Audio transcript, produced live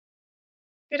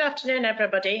Good afternoon,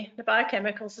 everybody. The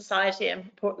Biochemical Society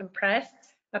and Portland Press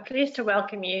are pleased to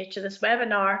welcome you to this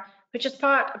webinar, which is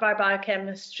part of our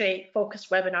Biochemistry Focus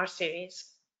webinar series.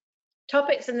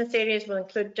 Topics in the series will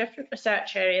include different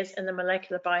research areas in the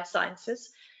molecular biosciences,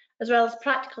 as well as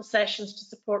practical sessions to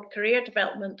support career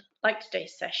development, like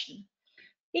today's session.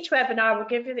 Each webinar will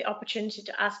give you the opportunity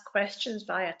to ask questions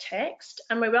via text,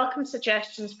 and we welcome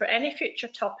suggestions for any future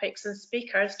topics and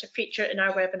speakers to feature in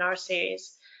our webinar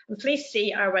series. And please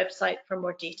see our website for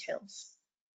more details.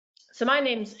 So my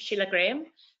name's Sheila Graham,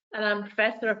 and I'm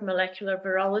Professor of Molecular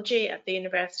Virology at the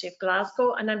University of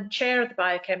Glasgow, and I'm Chair of the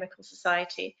Biochemical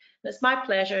Society. And it's my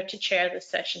pleasure to chair this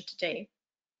session today.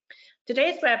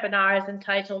 Today's webinar is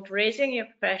entitled Raising Your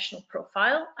Professional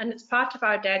Profile, and it's part of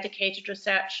our dedicated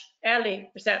early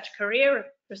career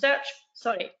research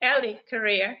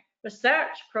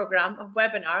program of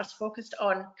webinars focused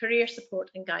on career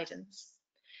support and guidance.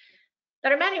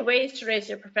 There are many ways to raise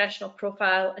your professional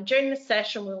profile, and during this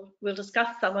session we'll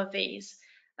discuss some of these.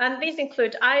 And these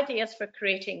include ideas for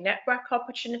creating network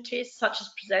opportunities, such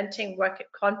as presenting work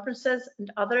at conferences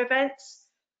and other events,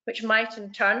 which might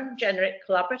in turn generate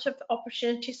collaborative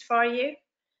opportunities for you.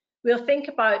 We'll think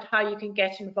about how you can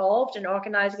get involved in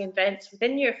organising events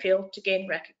within your field to gain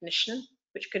recognition,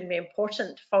 which can be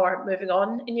important for moving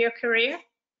on in your career.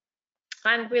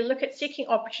 And we'll look at seeking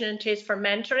opportunities for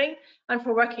mentoring and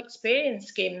for work experience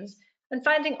schemes and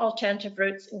finding alternative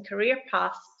routes in career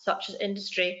paths such as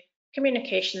industry,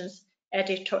 communications,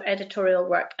 editorial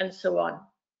work, and so on.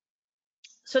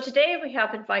 So today we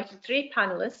have invited 3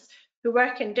 panellists who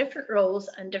work in different roles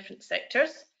and different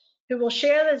sectors, who will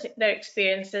share their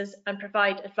experiences and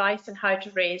provide advice on how to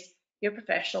raise your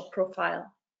professional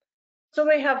profile. So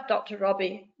we have Dr.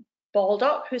 Robbie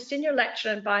Baldock, who's Senior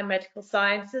Lecturer in Biomedical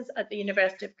Sciences at the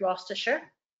University of Gloucestershire.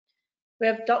 We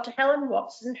have Dr. Helen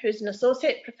Watson, who's an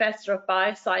Associate Professor of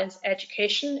Bioscience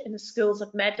Education in the Schools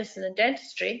of Medicine and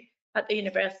Dentistry at the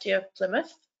University of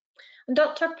Plymouth. And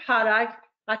Dr. Parag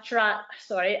Acharya,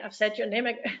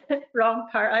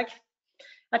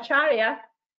 Acharya,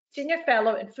 Senior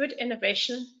Fellow in Food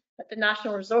Innovation at the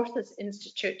National Resources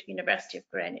Institute, University of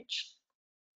Greenwich.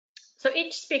 So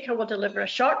each speaker will deliver a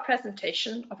short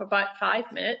presentation of about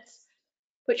 5 minutes,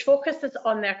 which focuses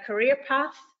on their career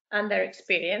path and their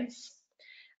experience.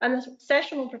 And the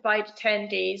session will provide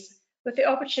attendees with the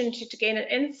opportunity to gain an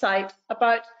insight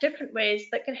about different ways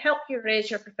that can help you raise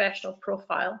your professional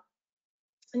profile.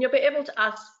 And you'll be able to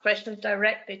ask questions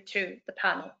directly to the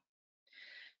panel.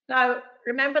 Now,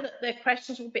 remember that the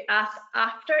questions will be asked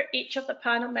after each of the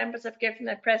panel members have given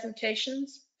their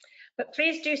presentations. But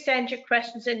please do send your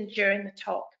questions in during the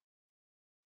talk.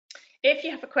 If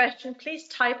you have a question, please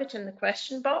type it in the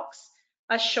question box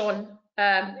as shown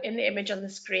in the image on the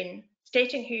screen,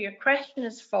 stating who your question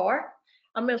is for,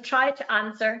 and we'll try to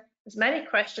answer as many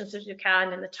questions as you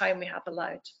can in the time we have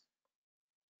allowed.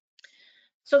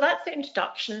 So that's the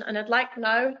introduction, and I'd like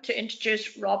now to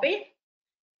introduce Robbie,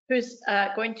 who's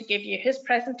going to give you his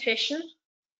presentation.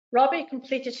 Robbie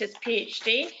completed his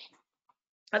PhD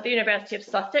at the University of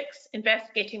Sussex,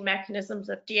 investigating mechanisms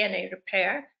of DNA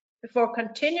repair, before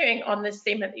continuing on this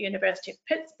theme at the University of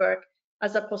Pittsburgh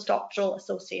as a postdoctoral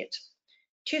associate.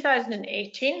 In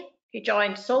 2018, he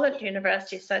joined Solent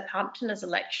University, Southampton as a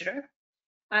lecturer,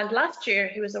 and last year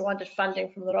he was awarded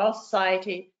funding from the Royal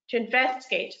Society to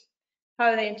investigate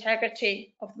how the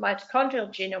integrity of the mitochondrial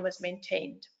genome is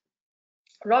maintained.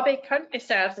 Robbie currently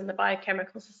serves in the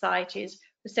Biochemical Society's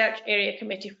Research Area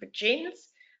Committee for Genes,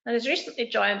 and has recently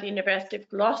joined the University of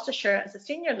Gloucestershire as a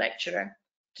senior lecturer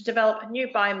to develop a new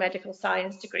biomedical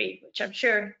science degree, which I'm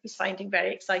sure he's finding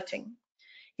very exciting.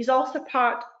 He's also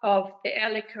part of the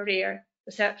Early Career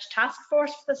Research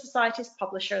Taskforce for the Society's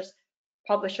publisher,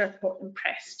 Portland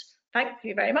Press. Thank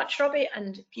you very much, Robbie,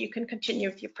 and if you can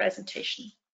continue with your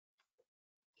presentation.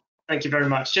 Thank you very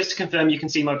much. Just to confirm, you can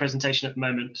see my presentation at the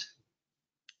moment.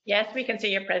 Yes, we can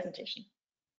see your presentation.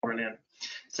 Brilliant.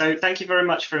 So thank you very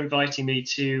much for inviting me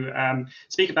to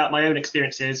speak about my own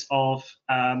experiences of,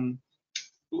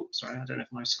 sorry, I don't know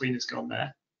if my screen has gone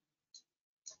there.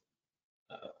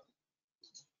 There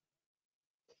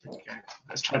we go.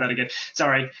 Let's try that again.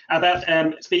 Sorry, about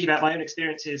speaking about my own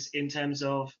experiences in terms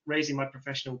of raising my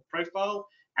professional profile,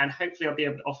 and hopefully I'll be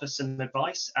able to offer some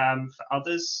advice for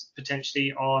others,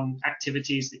 potentially on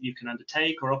activities that you can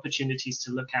undertake or opportunities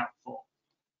to look out for.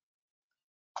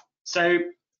 So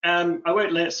I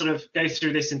won't sort of go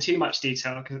through this in too much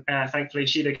detail, because thankfully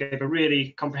Sheila gave a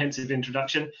really comprehensive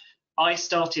introduction. I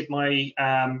started my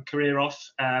career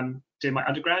off doing my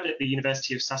undergrad at the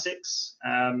University of Sussex,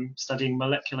 studying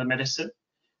molecular medicine,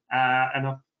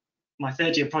 and my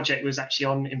third year project was actually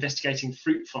on investigating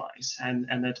fruit flies and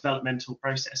their developmental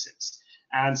processes.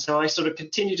 And so I sort of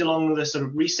continued along the sort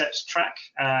of research track,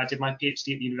 did my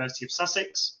PhD at the University of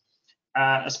Sussex.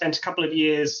 I spent a couple of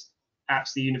years at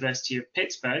the University of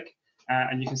Pittsburgh,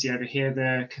 and you can see over here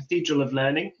the Cathedral of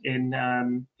Learning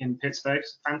in Pittsburgh,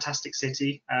 fantastic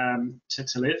city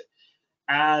to live.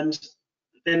 And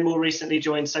then more recently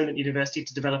joined Solent University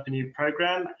to develop a new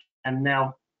program, and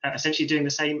now essentially doing the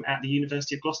same at the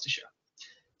University of Gloucestershire.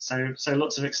 So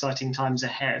lots of exciting times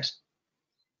ahead.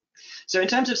 So in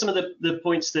terms of some of the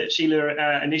points that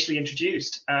Sheila initially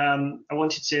introduced, I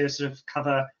wanted to sort of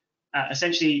cover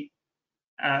essentially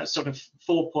sort of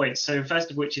 4 points. So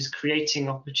first of which is creating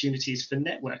opportunities for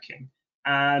networking.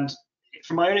 And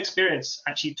from my own experience,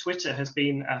 actually Twitter has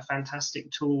been a fantastic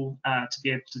tool to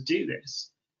be able to do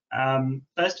this.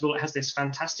 First of all, it has this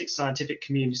fantastic scientific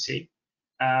community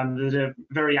that are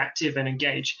very active and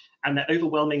engaged, and they're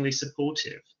overwhelmingly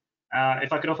supportive.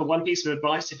 If I could offer one piece of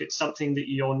advice, if it's something that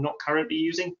you're not currently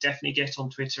using, definitely get on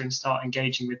Twitter and start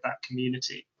engaging with that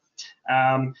community.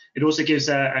 It also gives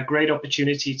a great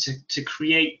opportunity to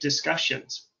create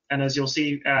discussions. And as you'll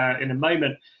see in a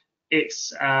moment,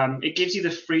 it gives you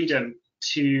the freedom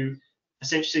to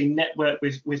essentially network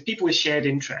with people with shared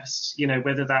interests, you know,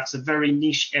 whether that's a very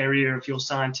niche area of your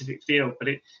scientific field, but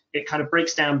it kind of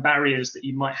breaks down barriers that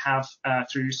you might have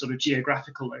through sort of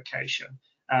geographical location,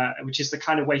 which is the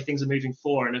kind of way things are moving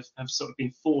forward and have sort of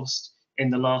been forced in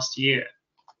the last year.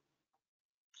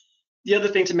 The other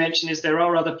thing to mention is there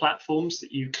are other platforms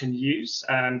that you can use,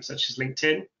 such as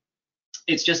LinkedIn.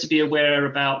 It's just to be aware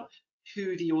about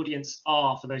who the audience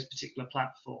are for those particular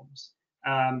platforms.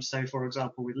 So for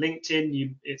example, with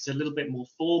LinkedIn, it's a little bit more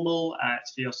formal.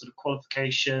 It's for your sort of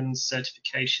qualifications,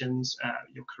 certifications,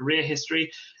 your career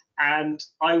history. And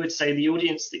I would say the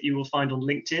audience that you will find on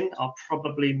LinkedIn are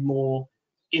probably more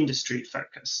industry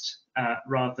focused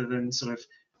rather than sort of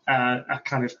a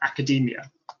kind of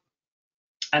academia.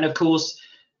 And of course,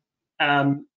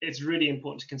 it's really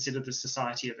important to consider the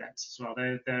society events as well.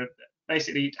 They're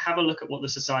basically have a look at what the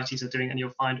societies are doing, and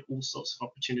you'll find all sorts of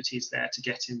opportunities there to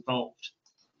get involved.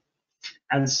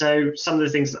 And so some of the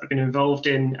things that I've been involved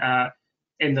in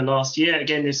the last year,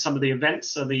 again, is some of the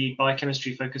events of the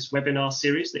Biochemistry Focus webinar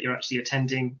series that you're actually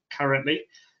attending currently.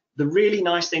 The really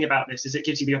nice thing about this is it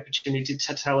gives you the opportunity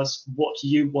to tell us what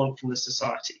you want from the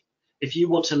society. If you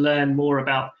want to learn more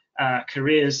about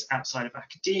careers outside of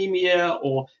academia,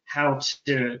 or how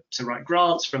to write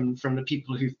grants from the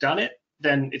people who've done it,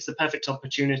 then it's the perfect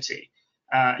opportunity.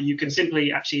 You can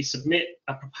simply actually submit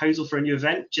a proposal for a new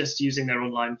event just using their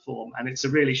online form, and it's a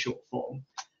really short form.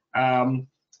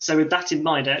 So with that in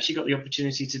mind, I actually got the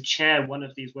opportunity to chair one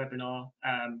of these webinar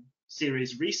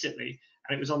series recently,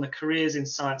 and it was on the careers in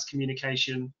science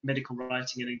communication, medical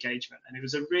writing and engagement. And it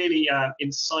was a really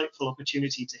insightful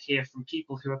opportunity to hear from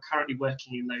people who are currently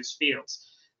working in those fields.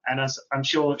 And as I'm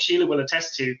sure Sheila will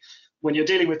attest to, when you're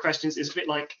dealing with questions, it's a bit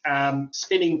like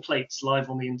spinning plates live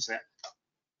on the internet.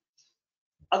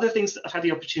 Other things that I've had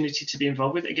the opportunity to be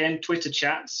involved with, again, Twitter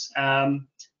chats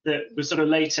that were sort of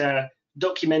later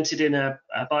documented in a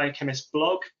biochemist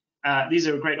blog. These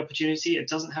are a great opportunity. It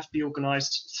doesn't have to be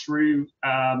organised through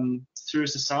a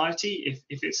society.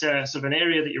 If it's a sort of an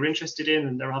area that you're interested in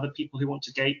and there are other people who want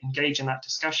to engage in that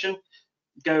discussion,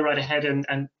 go right ahead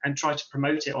and try to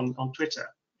promote it on Twitter.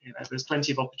 You know, there's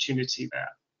plenty of opportunity there.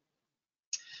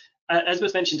 As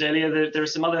was mentioned earlier, there are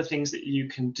some other things that you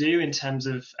can do in terms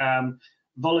of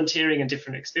volunteering and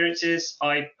different experiences.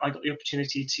 I got the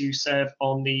opportunity to serve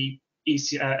on the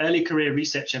Early Career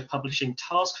Researcher Publishing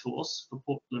Taskforce for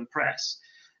Portland Press.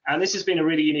 And this has been a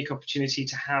really unique opportunity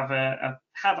to have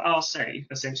our say,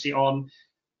 essentially, on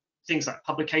things like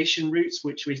publication routes,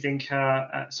 which we think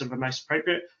are sort of the most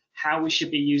appropriate, how we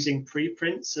should be using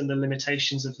preprints and the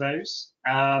limitations of those,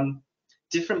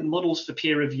 different models for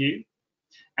peer review,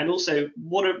 and also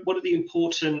what are the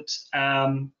important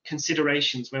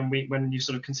considerations when you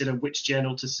sort of consider which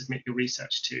journal to submit your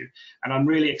research to. And I'm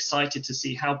really excited to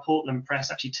see how Portland Press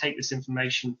actually take this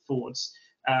information forwards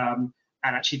and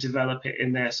actually develop it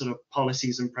in their sort of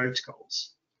policies and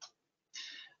protocols.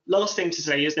 Last thing to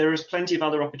say is there is plenty of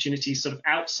other opportunities sort of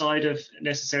outside of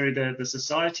necessarily the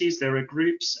societies. There are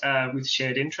groups with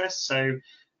shared interests. So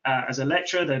as a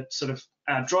lecturer, the sort of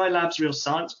Dry Labs Real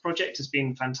Science project has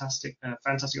been fantastic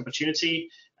opportunity.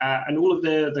 And all of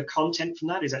the content from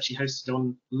that is actually hosted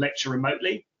on Lecture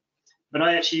Remotely. But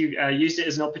I actually used it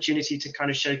as an opportunity to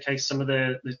kind of showcase some of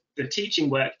the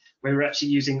teaching work where we're actually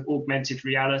using augmented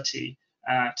reality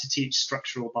to teach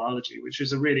structural biology, which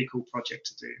was a really cool project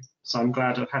to do. So I'm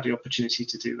glad I've had the opportunity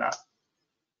to do that.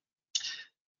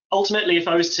 ultimately, if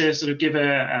I was to sort of give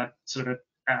a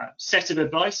set of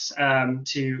advice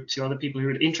to other people who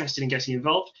are interested in getting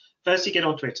involved, firstly, get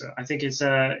on Twitter. I think it's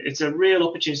a real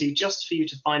opportunity just for you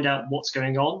to find out what's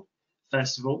going on,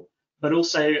 first of all, but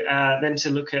also then to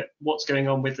look at what's going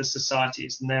on with the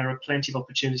societies. And there are plenty of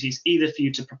opportunities either for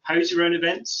you to propose your own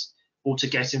events or to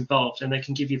get involved, and they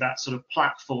can give you that sort of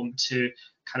platform to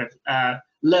kind of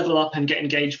level up and get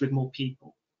engaged with more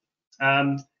people.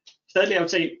 Thirdly, I would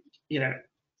say,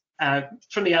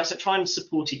 from the outset, try and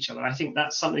support each other. I think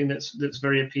that's something that's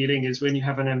very appealing, is when you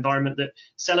have an environment that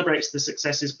celebrates the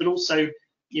successes, but also,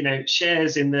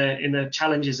 shares in the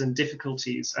challenges and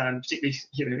difficulties,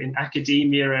 particularly, in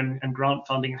academia and grant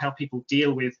funding, and how people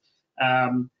deal with,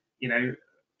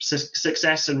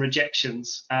 success and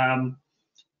rejections.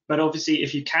 But obviously,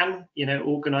 if you can,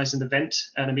 organise an event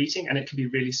and a meeting, and it can be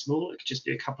really small, it could just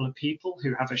be a couple of people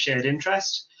who have a shared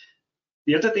interest.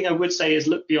 The other thing I would say is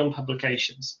look beyond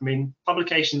publications. I mean,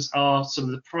 publications are sort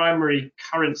of the primary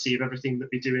currency of everything that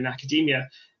we do in academia,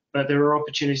 but there are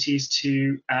opportunities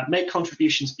to make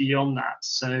contributions beyond that.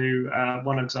 So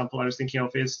one example I was thinking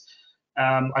of is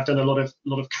I've done a lot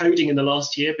of coding in the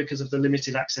last year because of the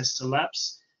limited access to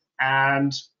labs,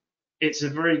 and it's a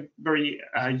very, very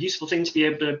useful thing to be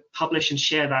able to publish and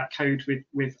share that code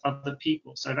with other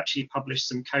people. So I've actually published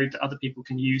some code that other people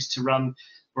can use to run,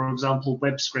 for example,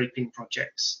 web scraping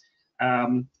projects.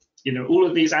 All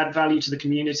of these add value to the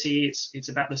community. It's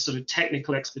about the sort of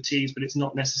technical expertise, but it's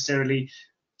not necessarily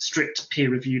strict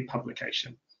peer-reviewed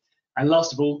publication. And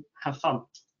last of all, have fun.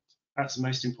 That's the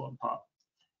most important part.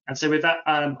 And so with that,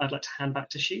 I'd like to hand back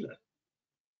to Sheila.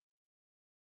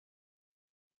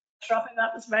 Robbie,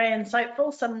 that was very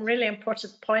insightful. Some really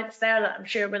important points there that I'm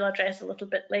sure we'll address a little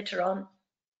bit later on.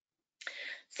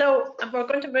 So we're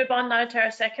going to move on now to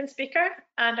our second speaker,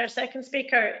 and our second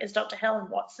speaker is Dr. Helen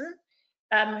Watson,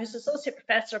 who's Associate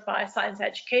Professor of Bioscience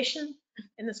Education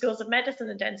in the Schools of Medicine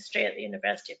and Dentistry at the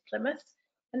University of Plymouth.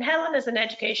 And Helen is an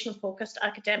education-focused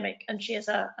academic, and she has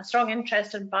a strong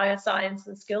interest in bioscience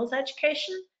and skills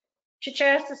education. She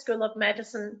chairs the School of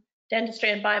Medicine, Dentistry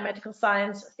and Biomedical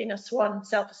Science Athena Swan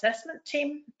Self-Assessment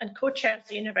Team and co-chairs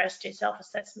the University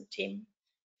Self-Assessment Team.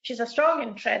 She's a strong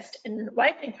interest in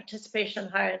widening participation in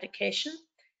higher education,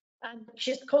 and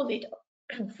she's the co-lead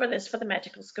for this for the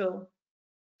medical school.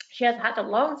 She has had a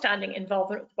long-standing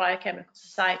involvement with the Biochemical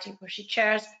Society, where she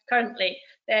chairs currently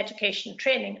the Education,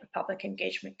 Training and Public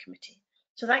Engagement Committee.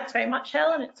 So thanks very much,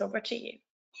 Helen. It's over to you.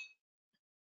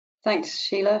 Thanks,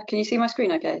 Sheila. Can you see my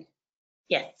screen okay?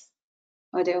 Yes.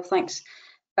 Ideal, thanks.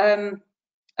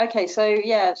 Okay, so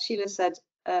yeah, Sheila said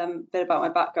a bit about my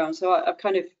background. So I've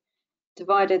kind of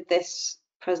divided this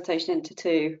presentation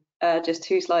into just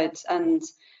two slides, and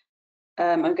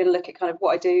I'm going to look at kind of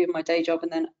what I do in my day job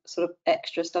and then sort of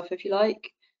extra stuff, if you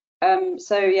like.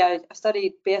 So yeah, I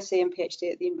studied BSc and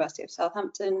PhD at the University of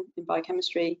Southampton in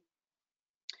biochemistry.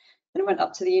 Then I went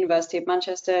up to the University of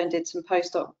Manchester and did some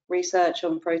postdoc research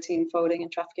on protein folding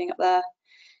and trafficking up there.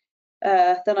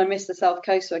 Then I missed the South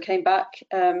Coast, so I came back,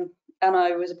 and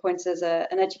I was appointed as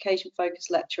an education-focused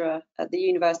lecturer at the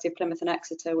University of Plymouth and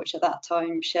Exeter, which at that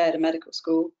time shared a medical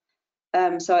school.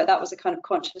 So that was a kind of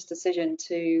conscious decision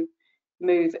to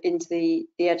move into the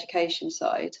education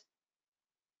side.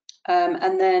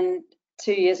 And then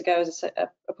 2 years ago, I was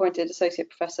appointed Associate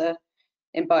Professor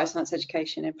in Bioscience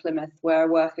Education in Plymouth, where I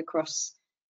work across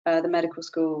the medical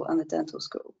school and the dental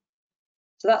school.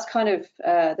 So that's kind of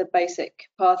the basic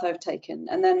path I've taken.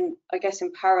 And then I guess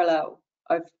in parallel,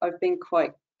 I've been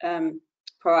quite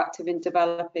proactive in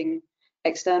developing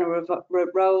external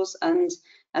roles. And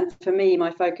for me,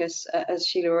 my focus, as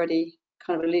Sheila already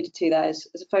kind of alluded to there, is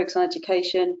a focus on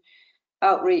education,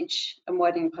 outreach and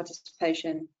widening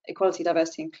participation, equality,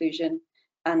 diversity, inclusion,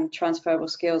 and transferable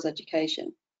skills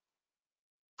education.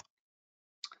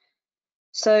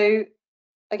 So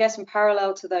I guess in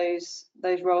parallel to those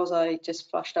roles I just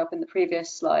flashed up in the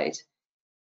previous slide,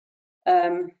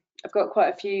 I've got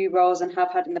quite a few roles and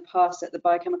have had in the past at the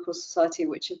Biochemical Society,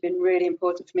 which have been really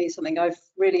important for me, something I've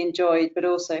really enjoyed, but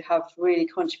also have really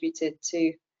contributed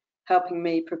to helping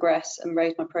me progress and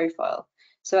raise my profile.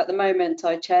 So at the moment,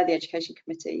 I chair the Education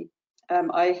Committee.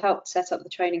 I helped set up the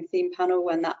training theme panel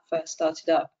when that first started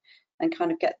up and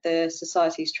kind of get the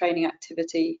Society's training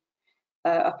activity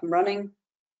up and running.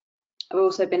 I've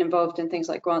also been involved in things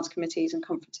like grants committees and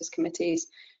conferences committees,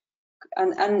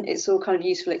 and it's all kind of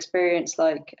useful experience,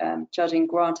 like judging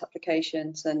grant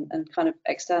applications and kind of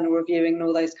external reviewing and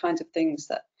all those kinds of things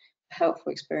that are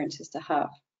helpful experiences to have.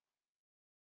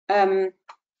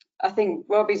 I think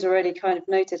Robbie's already kind of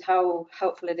noted how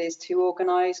helpful it is to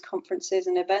organise conferences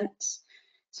and events.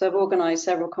 So I've organised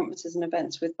several conferences and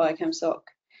events with BioChemSoc,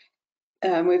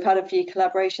 We've had a few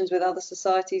collaborations with other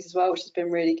societies as well, which has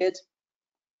been really good,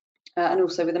 and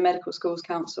also with the Medical Schools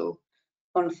Council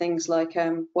on things like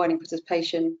widening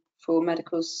participation for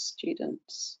medical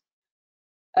students.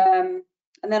 And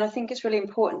then I think it's really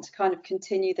important to kind of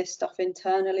continue this stuff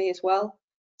internally as well.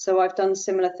 So I've done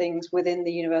similar things within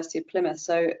the University of Plymouth.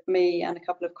 So me and a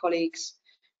couple of colleagues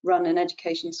run an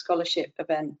education scholarship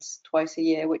event twice a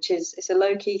year, which is, it's a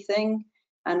low-key thing,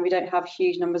 and we don't have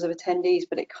huge numbers of attendees,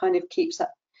 but it kind of keeps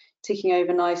that ticking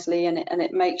over nicely, and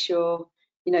it makes sure,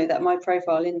 you know, that my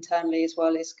profile internally as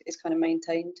well is kind of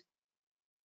maintained.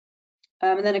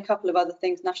 And then a couple of other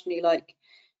things nationally, like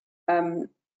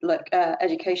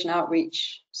education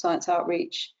outreach, science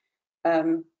outreach,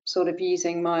 sort of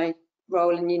using my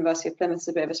role in the University of Plymouth as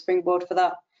a bit of a springboard for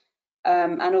that.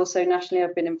 And also nationally,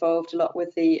 I've been involved a lot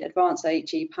with the advanced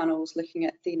HE panels, looking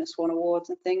at Athena Swan Awards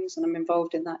and things, and I'm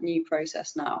involved in that new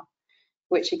process now,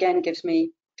 which again gives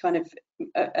me kind of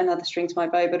another string to my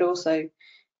bow, but also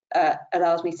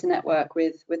allows me to network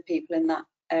with people in that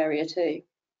area too.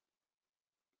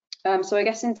 So I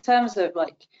guess in terms of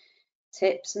like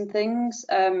tips and things,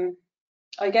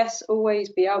 I guess always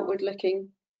be outward looking.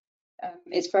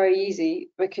 It's very easy,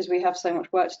 because we have so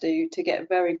much work to do, to get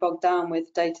very bogged down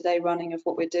with day-to-day running of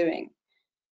what we're doing.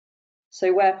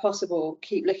 So where possible,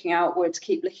 keep looking outwards,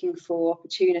 keep looking for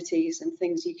opportunities and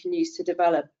things you can use to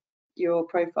develop your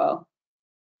profile.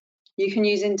 You can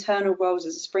use internal roles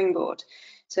as a springboard.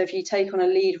 So if you take on a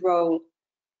lead role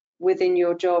within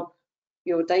your job,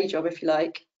 your day job, if you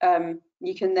like,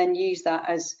 you can then use that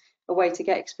as a way to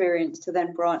get experience to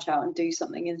then branch out and do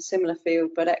something in a similar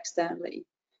field, but externally.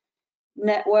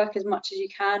 Network as much as you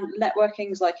can.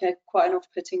 Networking is like quite an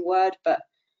off-putting word, but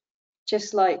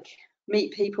just like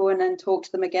meet people and then talk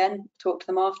to them again, talk to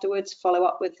them afterwards, follow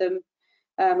up with them.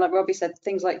 Like Robbie said,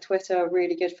 things like Twitter are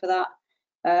really good for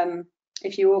that.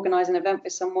 If you organise an event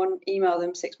with someone, email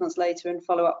them 6 months later and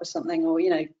follow up with something, or,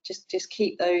 you know, just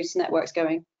keep those networks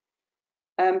going.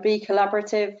 Be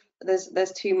collaborative.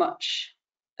 There's too much.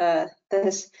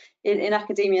 In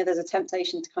academia, there's a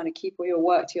temptation to kind of keep all your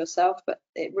work to yourself, but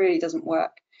it really doesn't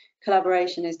work.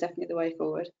 Collaboration is definitely the way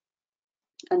forward,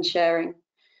 and sharing.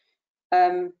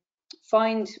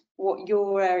 Find what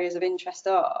your areas of interest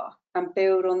are and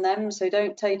build on them. So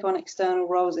don't take on external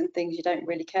roles in things you don't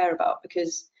really care about,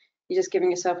 because you're just giving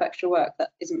yourself extra work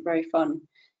that isn't very fun.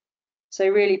 So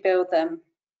really build them,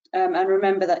 and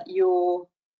remember that your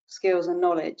skills and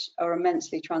knowledge are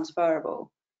immensely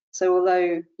transferable. So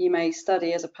although you may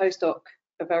study as a postdoc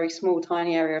a very small,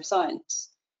 tiny area of science,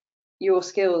 your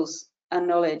skills and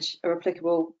knowledge are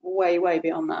applicable way, way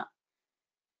beyond that.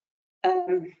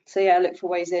 So yeah, look for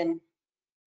ways in.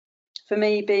 For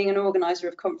me, being an organizer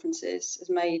of conferences has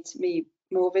made me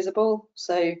more visible.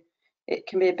 So it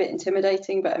can be a bit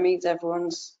intimidating, but it means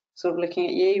everyone's sort of looking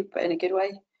at you, but in a good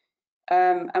way.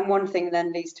 And one thing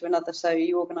then leads to another. So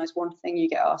you organise one thing, you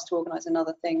get asked to organise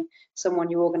another thing.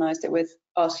 Someone you organised it with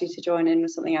asks you to join in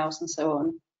with something else, and so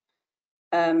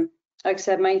on. Like I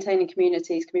said, maintaining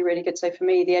communities can be really good. So for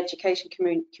me, the education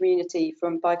community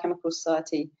from Biochemical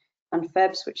Society and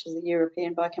FEBS, which is the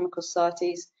European Biochemical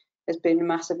Societies, has been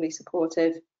massively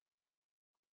supportive.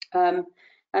 And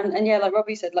yeah, like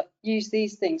Robbie said, like use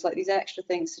these things, like these extra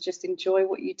things, to just enjoy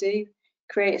what you do.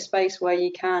 Create a space where you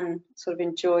can sort of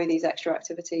enjoy these extra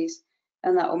activities,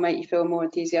 and that will make you feel more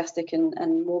enthusiastic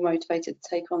and more motivated to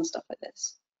take on stuff like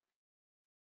this.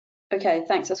 Okay,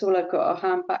 thanks. That's all I've got. I'll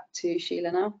hand back to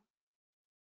Sheila now.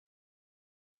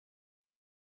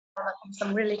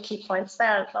 Some really key points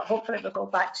there that hopefully we'll go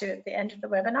back to at the end of the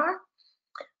webinar.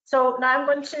 So now I'm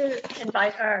going to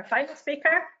invite our final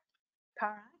speaker,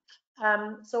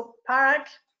 Parag. So Parag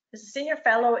is a senior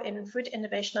fellow in food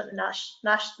innovation at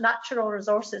the Natural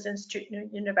Resources Institute,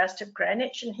 University of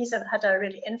Greenwich, and he's had a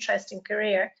really interesting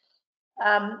career.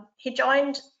 He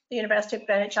joined the University of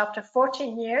Greenwich after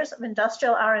 14 years of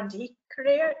industrial R&D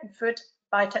career in food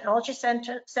biotechnology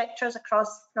sectors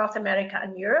across North America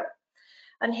and Europe,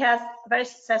 and he has a very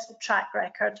successful track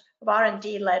record of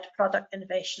R&D-led product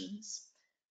innovations.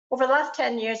 Over the last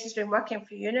 10 years, he's been working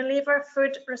for Unilever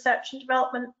Food Research and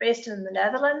Development based in the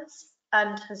Netherlands,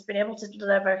 and has been able to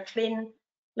deliver clean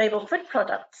label food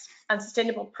products and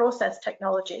sustainable process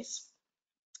technologies.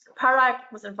 Parag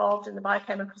was involved in the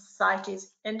Biochemical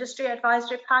Society's industry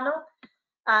advisory panel,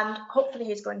 and hopefully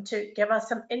he's going to give us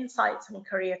some insights on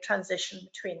career transition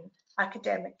between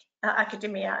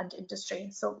academia and industry.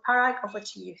 So Parag, over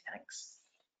to you, thanks.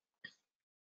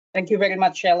 Thank you very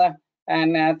much, Sheila,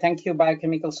 and thank you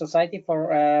Biochemical Society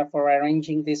for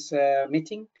arranging this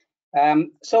meeting.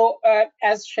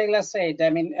 As Sheila said, I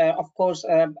mean, of course,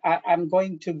 I'm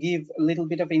going to give a little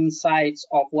bit of insights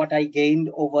of what I gained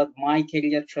over my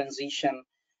career transition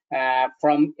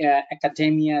from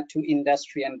academia to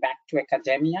industry and back to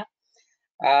academia.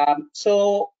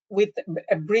 With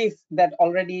a brief that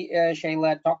already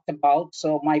Sheila talked about,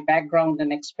 so my background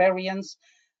and experience,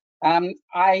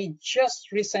 I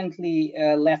just recently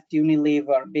left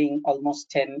Unilever, being almost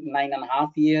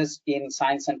 9.5 years in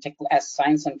science and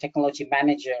technology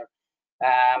manager,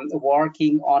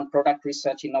 working on product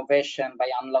research innovation by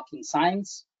unlocking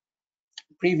science.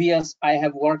 Previous, I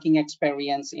have working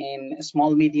experience in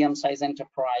small, medium-sized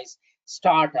enterprise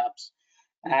startups,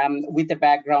 with a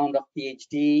background of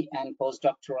PhD and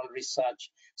postdoctoral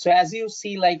research. So as you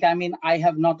see, like, I mean, I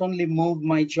have not only moved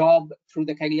my job through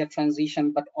the career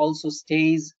transition, but also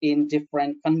stays in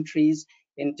different countries,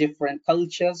 in different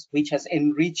cultures, which has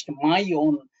enriched my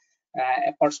own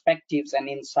perspectives and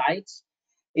insights.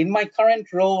 In my current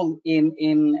role in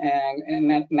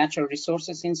Natural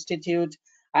Resources Institute,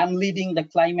 I'm leading the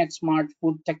climate smart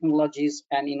food technologies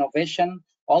and innovation,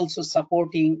 also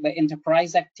supporting the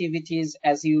enterprise activities.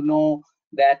 As you know,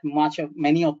 that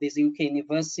many of these UK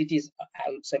universities, I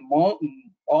would say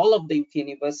all of the UK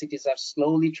universities are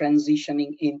slowly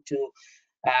transitioning into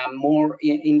more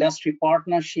industry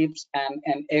partnerships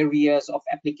and areas of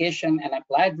application and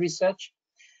applied research.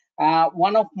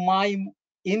 One of my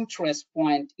interest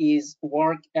point is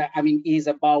is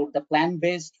about the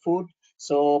plant-based food,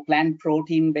 so plant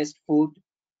protein-based food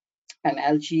and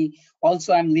algae.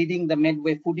 Also, I'm leading the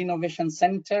Medway Food Innovation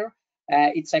Center.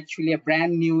 It's actually a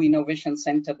brand new innovation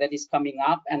center that is coming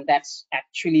up, and that's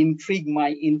actually intrigued my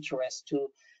interest to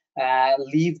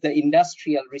leave the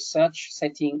industrial research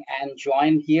setting and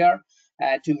join here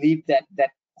to lead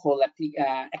that whole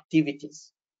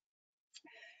activities.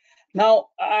 Now,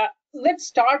 let's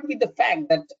start with the fact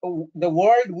that the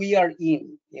world we are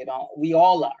in, we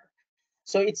all are.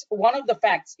 So it's one of the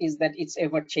facts is that it's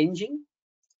ever changing.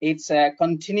 It's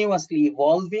continuously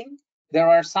evolving. There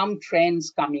are some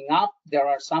trends coming up. There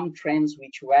are some trends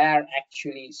which were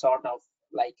actually sort of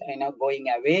like, going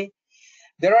away.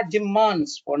 There are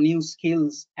demands for new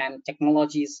skills and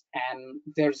technologies, and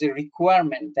there's a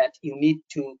requirement that you need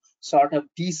to sort of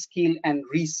de-skill and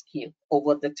reskill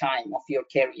over the time of your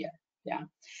career. Yeah.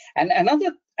 And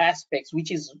another aspect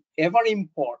which is ever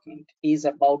important is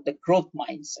about the growth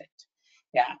mindset.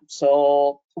 Yeah.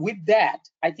 So with that,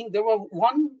 I think there were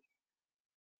one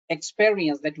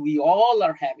experience that we all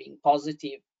are having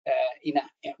positive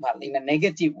in a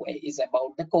negative way is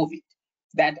about the COVID.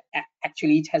 That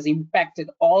actually it has impacted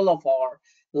all of our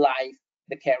life,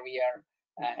 the career,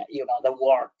 the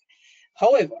work.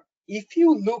 However, if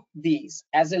you look this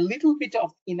as a little bit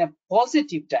of in a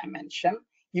positive dimension,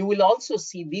 you will also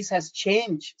see this has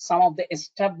changed some of the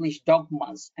established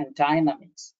dogmas and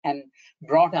dynamics and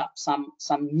brought up some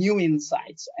new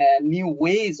insights, new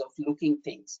ways of looking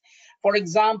things. For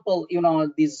example,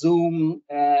 the Zoom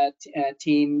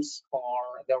Teams, or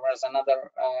there was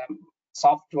another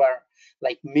software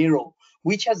like Miro,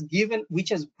 which has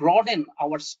broadened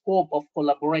our scope of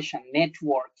collaboration,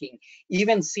 networking,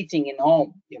 even sitting in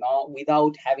home,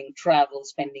 without having travel,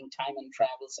 spending time on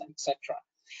travels, etc.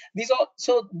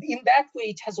 So in that way,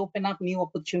 it has opened up new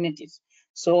opportunities.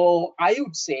 So I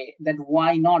would say that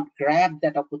why not grab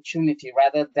that opportunity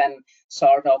rather than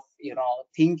sort of,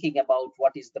 thinking about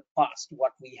what is the past,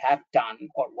 what we have done,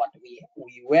 or what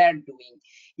we were doing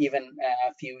even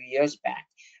a few years back,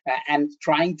 and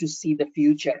trying to see the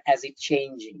future as it's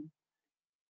changing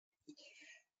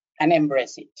and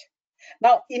embrace it.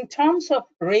 Now, in terms of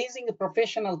raising a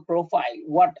professional profile,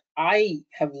 what I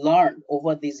have learned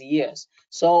over these years,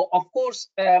 so of course,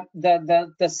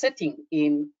 the setting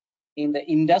in the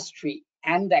industry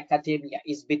and the academia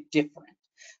is a bit different.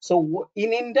 So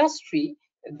in industry,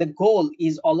 the goal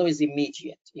is always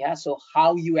immediate. Yeah. So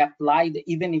how you apply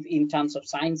even if in terms of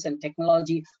science and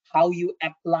technology, how you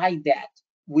apply that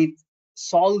with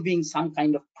solving some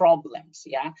kind of problems,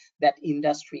 yeah, that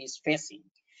industry is facing.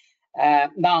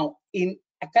 Now, in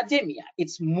academia,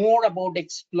 it's more about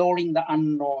exploring the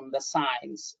unknown, the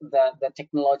science, the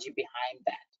technology behind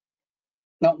that.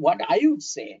 Now, what I would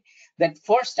say that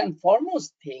first and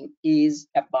foremost thing is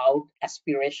about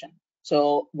aspiration.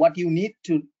 So what you need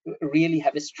to really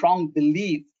have a strong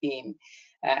belief in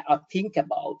or think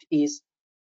about is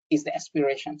the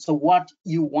aspiration. So what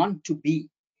you want to be,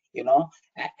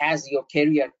 as your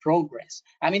career progress.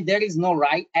 I mean, there is no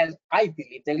right, as I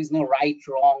believe, there is no right,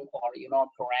 wrong, or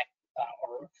correct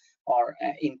or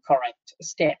incorrect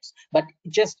steps, but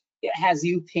just as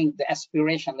you think the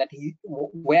aspiration that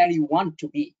where you want to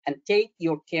be, and take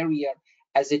your career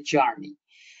as a journey.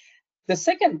 The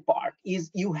second part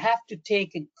is you have to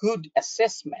take a good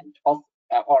assessment of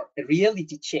or a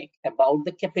reality check about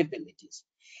the capabilities.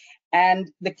 And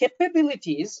the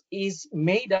capabilities is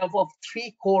made up of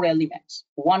three core elements.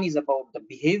 One is about the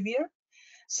behavior.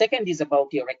 Second is about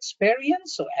your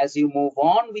experience. So as you move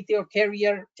on with your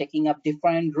career, taking up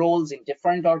different roles in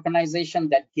different organizations,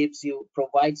 that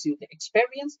provides you the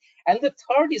experience. And the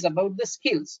third is about the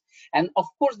skills. And of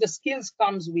course, the skills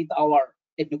comes with our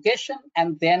education.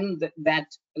 And then that,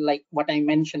 like what I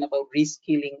mentioned about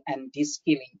reskilling and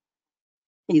de-skilling,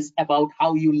 is about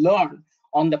how you learn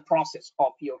on the process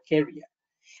of your career.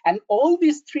 And all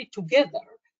these three together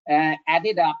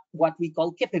added up what we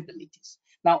call capabilities.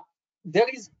 Now,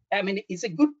 it's a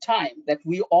good time that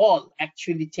we all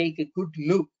actually take a good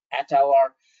look at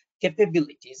our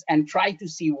capabilities and try to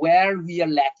see where we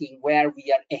are lacking, where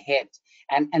we are ahead.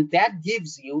 And that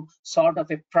gives you sort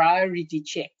of a priority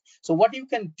check. So what you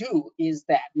can do is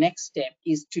that next step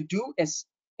is to do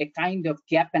a kind of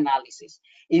gap analysis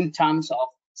in terms of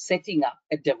setting up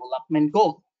a development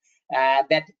goal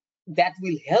that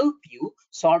will help you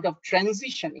sort of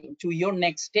transitioning to your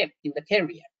next step in the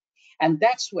career. And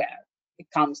that's where it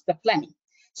comes the planning.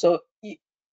 So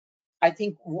I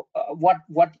think what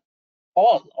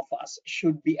all of us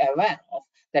should be aware of,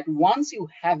 that once you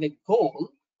have a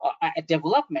goal, a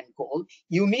development goal,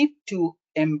 you need to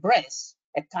embrace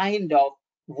a kind of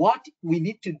what we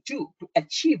need to do to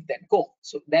achieve that goal.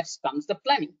 So that comes the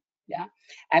planning. Yeah.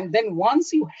 And then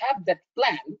once you have that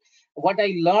plan, what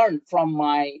I learned from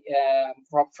my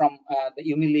from the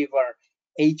Unilever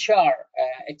HR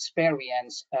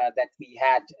experience that we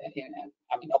had,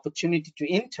 opportunity to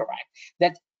interact,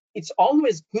 that it's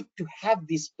always good to have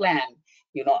this plan,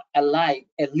 alive,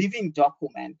 a living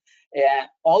document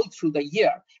all through the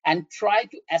year, and try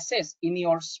to assess in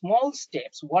your small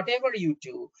steps, whatever you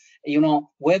do,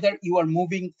 whether you are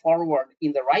moving forward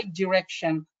in the right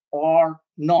direction or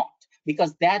not,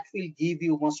 because that will give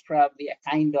you most probably a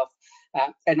kind of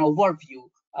an overview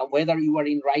whether you are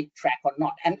in right track or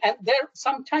not. And there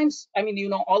sometimes,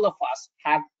 all of us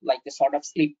have like a sort of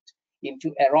slipped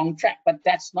into a wrong track, but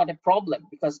that's not a problem,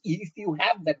 because if you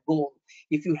have that goal,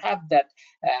 if you have that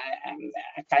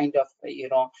kind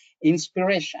of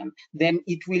inspiration, then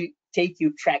it will take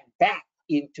you track back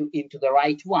into the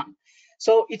right one.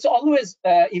 So it's always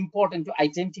important to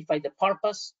identify the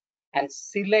purpose and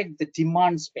select the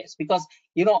demand space, because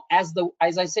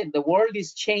as I said, the world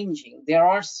is changing. There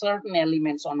are certain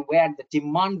elements on where the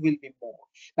demand will be more.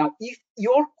 Now, if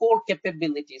your core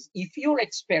capabilities, if your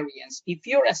experience, if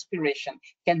your aspiration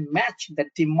can match the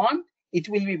demand, it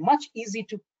will be much easy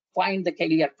to find the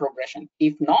career progression.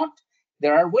 If not,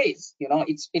 there are ways.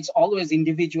 It's always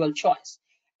individual choice.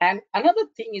 And another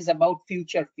thing is about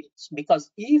future fits, because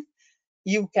if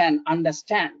you can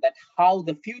understand that how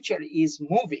the future is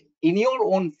moving in your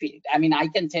own field. I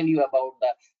can tell you about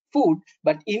the food,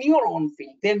 but in your own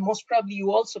field, then most probably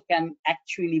you also can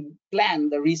actually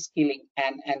plan the reskilling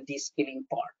and de-skilling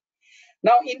part.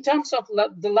 Now, in terms of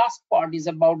the last part is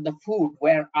about the food,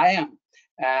 where I am,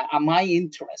 my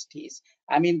interest is.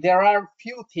 There are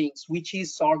few things which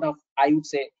is sort of, I would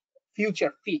say,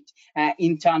 future fit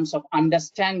in terms of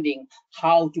understanding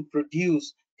how to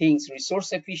produce things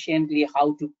resource efficiently,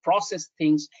 how to process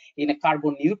things in a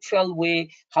carbon neutral way,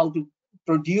 how to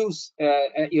produce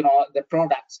the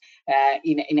products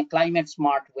in a climate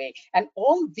smart way. And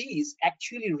all these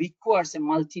actually requires a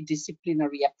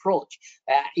multidisciplinary approach,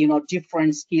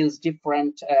 different skills,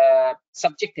 different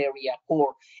subject area,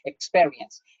 core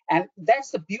experience. And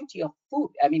that's the beauty of food.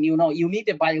 You need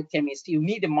a biochemist, you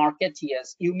need a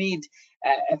marketeers, you need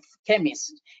a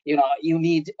chemist, you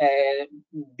need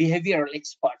behavioral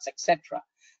experts, etc.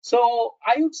 So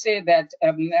I would say that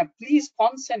please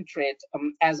concentrate,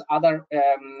 as other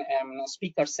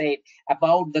speakers said,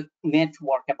 about the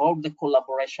network, about the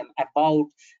collaboration, about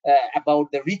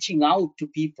the reaching out to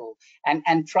people,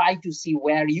 and try to see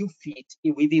where you fit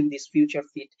within this future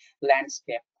fit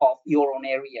landscape of your own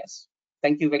areas.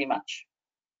 Thank you very much.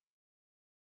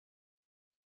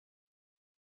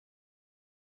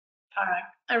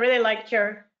 I really liked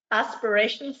your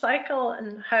aspiration cycle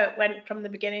and how it went from the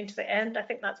beginning to the end. I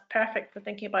think that's perfect for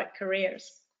thinking about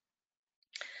careers.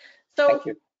 So thank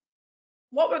you.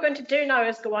 What we're going to do now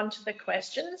is go on to the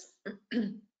questions.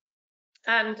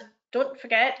 And don't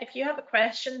forget, if you have a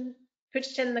question, put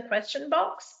it in the question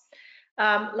box.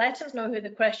 Let us know who the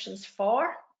question's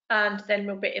for, and then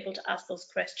we'll be able to ask those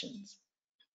questions.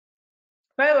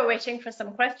 While we're waiting for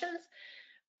some questions,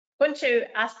 I'm going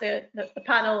to ask the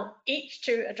panel each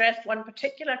to address one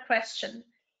particular question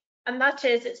and that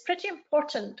is it's pretty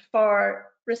important for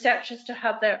researchers to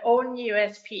have their own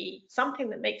USP, something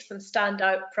that makes them stand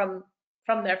out from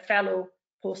their fellow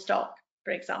postdoc,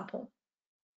 for example.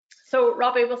 So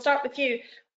Robbie, we'll start with you.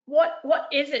 What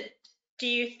is it, do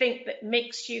you think, that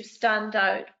makes you stand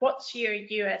out? What's your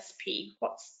USP?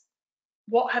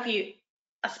 What have you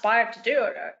aspired to do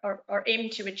or aim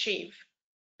to achieve?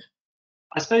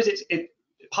 I suppose it's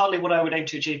partly what I would aim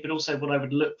to achieve, but also what I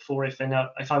would look for if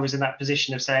I was in that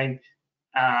position of saying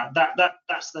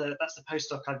that's the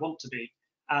postdoc I want to be,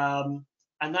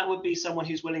 and that would be someone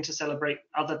who's willing to celebrate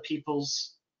other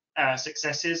people's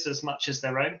successes as much as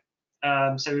their own.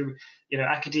 So, you know,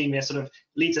 academia sort of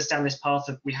leads us down this path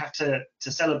of we have to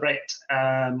celebrate,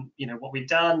 you know, what we've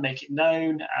done, make it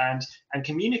known, and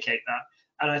communicate that.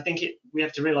 And I think we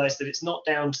have to realise that it's not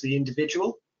down to the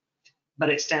individual, but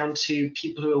it's down to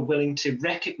people who are willing to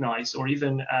recognise or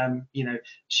even, you know,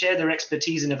 share their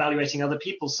expertise in evaluating other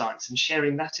people's science and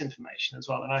sharing that information as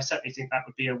well. And I certainly think that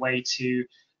would be a way to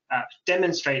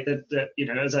demonstrate that you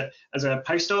know, as a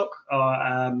postdoc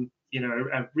or you know,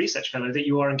 a research fellow, that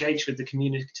you are engaged with the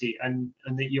community and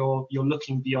that you're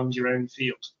looking beyond your own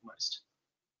field almost.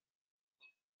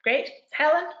 Great.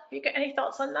 Helen, have you got any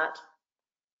thoughts on that?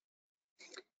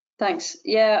 Thanks.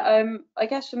 Yeah, I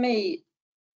guess for me,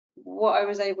 what I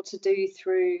was able to do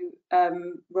through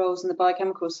roles in the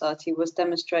Biochemical Society was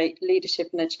demonstrate leadership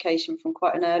and education from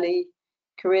quite an early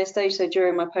career stage. So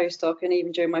during my postdoc and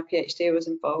even during my PhD, I was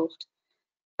involved.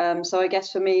 So I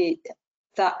guess for me,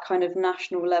 that kind of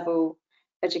national level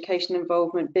education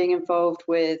involvement, being involved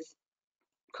with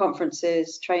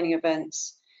conferences, training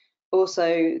events,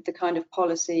 also the kind of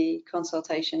policy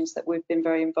consultations that we've been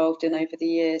very involved in over the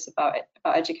years about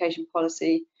education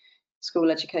policy, school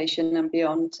education and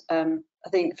beyond. I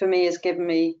think for me, it's given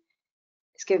me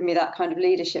that kind of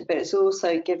leadership, but it's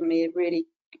also given me a really,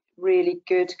 really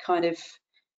good kind of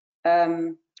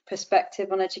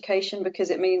perspective on education,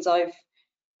 because it means I've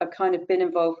kind of been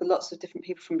involved with lots of different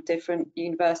people from different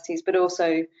universities, but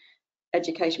also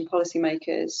education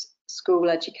policymakers,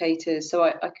 school educators.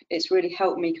 So it's really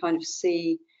helped me kind of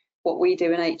see what we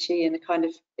do in HE and kind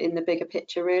of in the bigger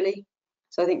picture, really.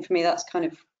 So I think for me, that's kind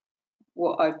of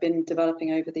what I've been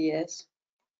developing over the years.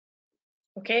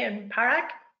 Okay, and Parag?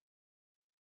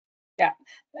 Yeah,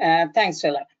 thanks,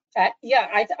 Sheila. Yeah,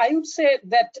 I would say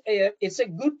that it's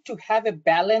good to have a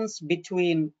balance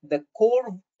between the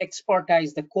core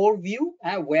expertise, the core view,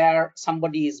 where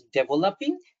somebody is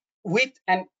developing, with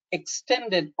an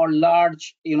extended or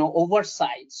large, you know,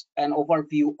 oversight and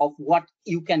overview of what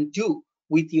you can do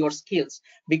with your skills,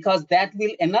 because that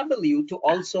will enable you to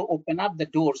also open up the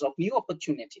doors of new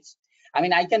opportunities. I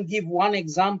mean, I can give one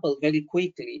example very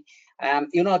quickly.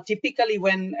 You know, typically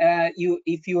when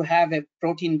if you have a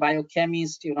protein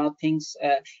biochemist, you know, things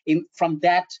from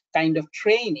that kind of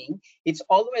training, it's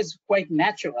always quite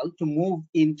natural to move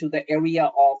into the area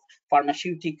of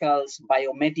pharmaceuticals,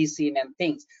 biomedicine and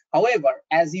things. However,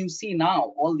 as you see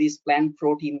now, all these plant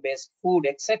protein-based food,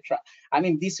 etc. I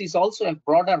mean, this is also a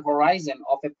broader horizon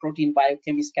of a protein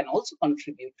biochemist can also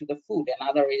contribute to the food and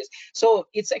other areas. So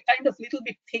it's a kind of little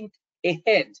bit think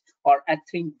ahead or I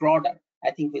think broader,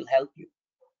 I think will help you.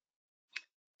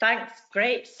 Thanks,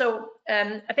 great. So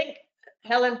I think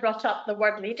Helen brought up the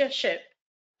word leadership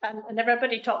and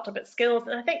everybody talked about skills.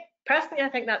 And I think, personally, I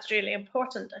think that's really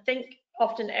important. I think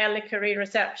often early career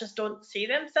researchers don't see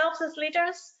themselves as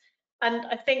leaders. And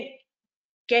I think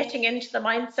getting into the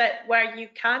mindset where you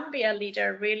can be a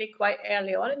leader really quite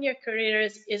early on in your career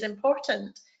is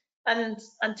important. And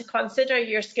to consider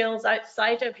your skills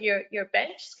outside of your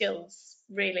bench skills,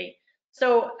 really.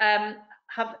 So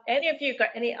have any of you got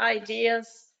any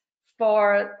ideas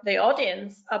for the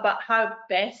audience about how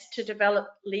best to develop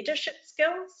leadership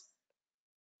skills?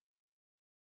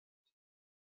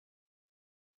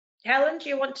 Helen, do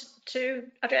you want to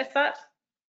address that?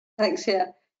 Thanks,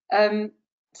 yeah.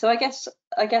 So I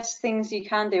guess things you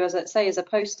can do, as I say, as a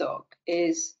postdoc,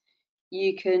 is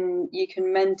you can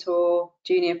mentor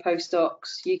junior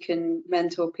postdocs, you can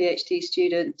mentor PhD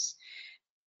students.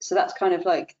 So that's kind of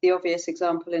like the obvious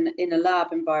example in a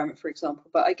lab environment, for example.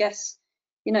 But I guess,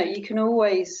 you know, you can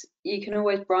always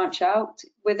branch out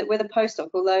with a postdoc,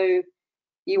 although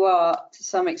you are to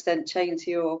some extent chained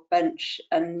to your bench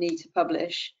and need to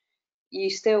publish. You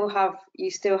still have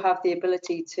the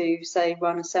ability to, say,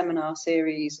 run a seminar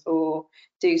series or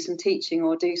do some teaching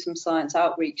or do some science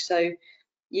outreach. So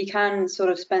you can sort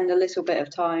of spend a little bit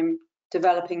of time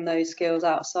developing those skills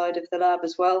outside of the lab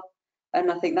as well. And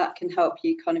I think that can help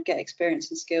you kind of get experience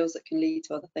and skills that can lead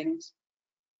to other things.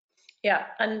 Yeah,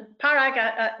 and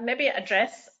Parag, maybe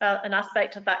address an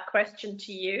aspect of that question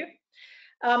to you.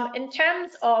 In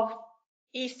terms of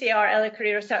ECR, early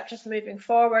career researchers moving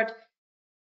forward,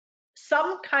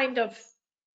 some kind of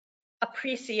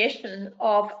appreciation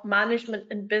of management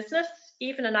and business,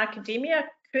 even in academia,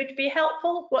 could be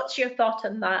helpful. What's your thought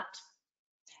on that?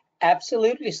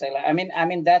 Absolutely, Sheila. I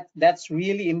mean that's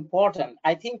really important.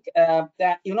 I think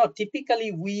that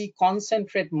typically we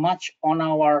concentrate much on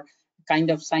our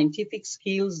kind of scientific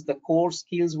skills, the core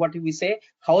skills, what do we say?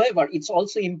 However, it's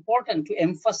also important to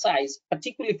emphasize,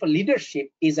 particularly for leadership,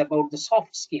 is about the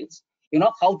soft skills.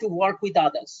 How to work with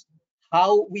others,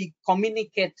 how we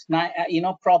communicate,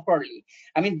 properly.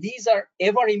 I mean, these are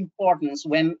ever important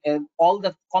when all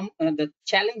the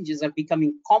challenges are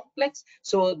becoming complex.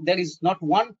 So there is not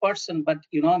one person, but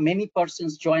many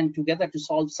persons join together to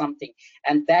solve something,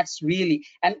 and that's really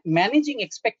and managing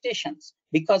expectations.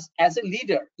 Because as a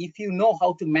leader, if you know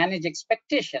how to manage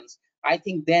expectations, I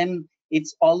think then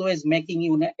it's always making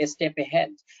you a step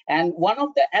ahead. And one of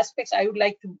the aspects I would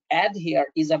like to add here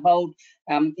is about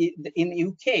in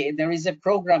UK, there is a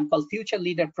program called Future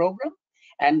Leader Program.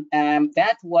 And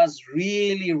that was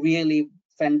really, really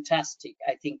fantastic,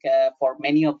 I think, for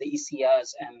many of the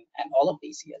ECRs and all of the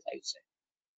ECRs, I would say.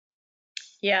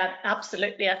 Yeah,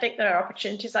 absolutely. I think there are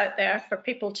opportunities out there for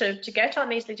people to get on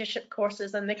these leadership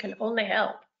courses, and they can only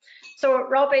help. So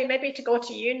Robbie, maybe to go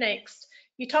to you next.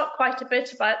 You talked quite a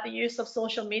bit about the use of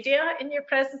social media in your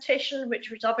presentation,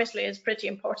 which obviously is pretty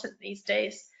important these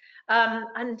days.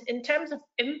 And in terms of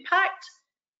impact,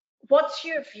 what's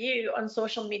your view on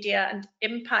social media and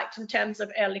impact in terms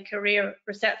of early career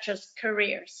researchers'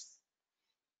 careers?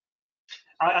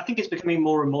 I think it's becoming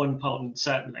more and more important,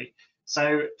 certainly.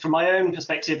 So from my own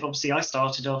perspective, obviously I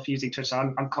started off using Twitter.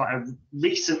 I'm quite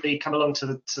recently come along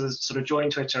to sort of join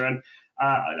Twitter, and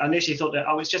I initially thought that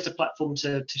it's just a platform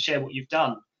to share what you've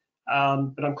done.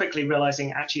 But I'm quickly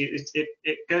realizing actually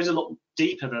it goes a lot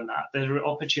deeper than that. There are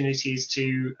opportunities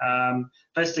to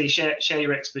firstly share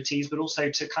your expertise, but also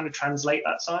to kind of translate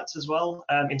that science as well,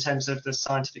 in terms of the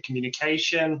scientific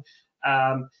communication,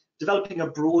 developing a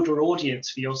broader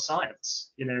audience for your science,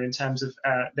 in terms of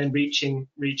then reaching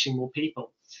more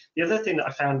people. The other thing that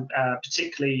I found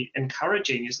particularly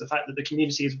encouraging is the fact that the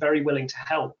community is very willing to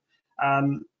help.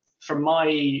 From my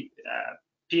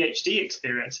PhD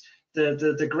experience,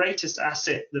 the greatest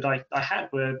asset that I had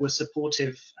were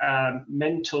supportive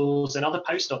mentors and other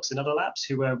postdocs in other labs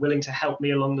who were willing to help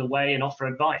me along the way and offer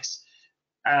advice.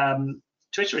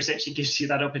 Twitter essentially gives you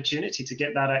that opportunity to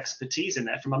get that expertise in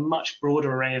there from a much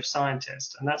broader array of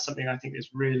scientists, and that's something I think is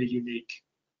really unique.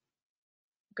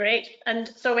 Great. And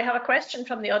so we have a question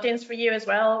from the audience for you as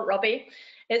well, Robbie.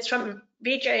 It's from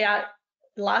Vijay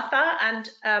Latha, and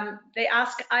they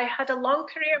ask, I had a long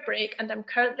career break and I'm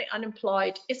currently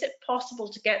unemployed. Is it possible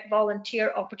to get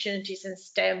volunteer opportunities in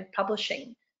STEM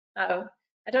publishing? I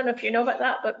don't know if you know about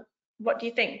that, but what do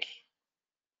you think?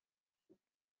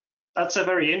 That's a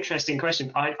very interesting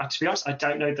question. To be honest, I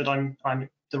don't know that I'm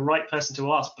the right person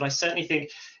to ask, but I certainly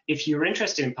think if you're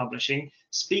interested in publishing,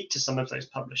 speak to some of those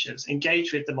publishers,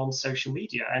 engage with them on social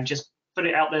media, and just put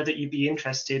it out there that you'd be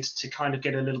interested to kind of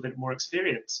get a little bit more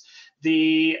experience.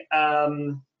 It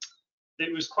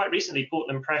was quite recently,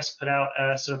 Portland Press put out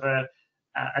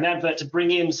an advert to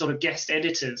bring in sort of guest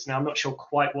editors. Now, I'm not sure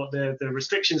quite what the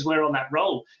restrictions were on that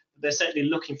role, but they're certainly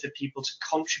looking for people to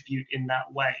contribute in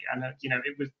that way. And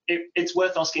it's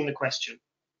worth asking the question.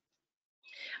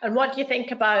 And what do you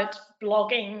think about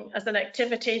blogging as an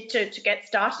activity to get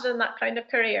started in that kind of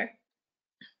career?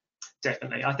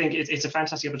 Definitely, I think it's a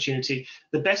fantastic opportunity.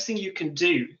 The best thing you can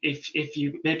do if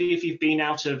you've been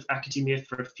out of academia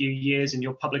for a few years and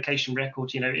your publication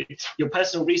record, your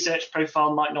personal research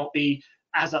profile might not be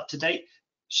as up to date,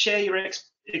 share your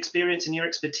experience and your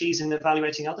expertise in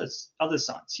evaluating other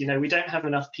science. We don't have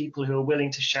enough people who are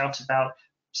willing to shout about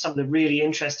some of the really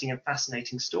interesting and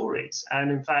fascinating stories.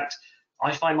 And in fact,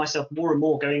 I find myself more and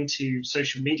more going to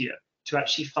social media to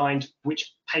actually find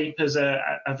which papers are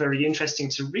very interesting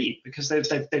to read, because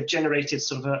they've generated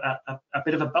sort of a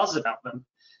bit of a buzz about them,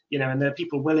 and there are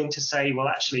people willing to say, well,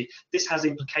 actually, this has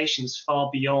implications far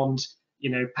beyond,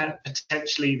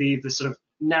 potentially the sort of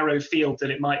narrow field that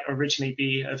it might originally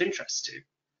be of interest to.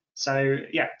 So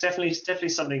yeah, definitely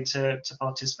something to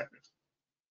participate with.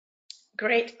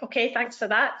 Great. Okay, thanks for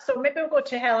that. So maybe we'll go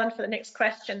to Helen for the next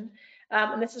question.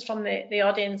 And this is from the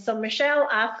audience. So Michelle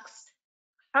asks,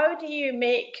 how do you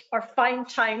make or find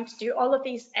time to do all of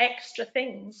these extra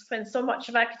things when so much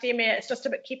of academia is just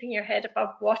about keeping your head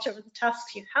above water with the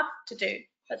tasks you have to do?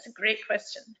 That's a great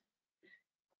question.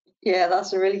 Yeah,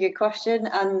 that's a really good question.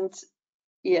 And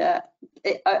yeah,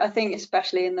 I think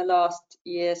especially in the last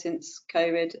year since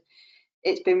COVID,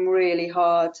 it's been really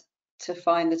hard to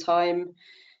find the time.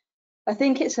 I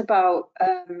think it's about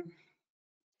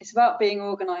being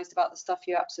organised about the stuff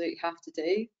you absolutely have to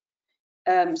do.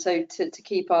 So to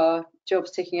keep our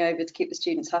jobs ticking over, to keep the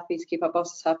students happy, to keep our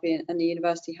bosses happy and the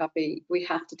university happy, we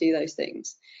have to do those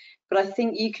things. But I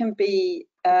think you can be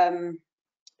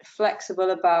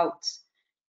flexible about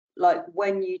like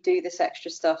when you do this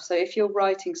extra stuff. So if you're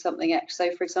writing something extra,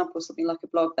 so for example, something like a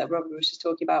blog that Robbie was just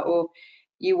talking about, or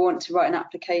you want to write an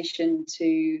application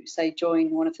to say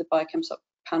join one of the Biochemistry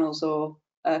panels or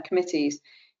committees,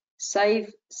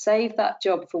 save that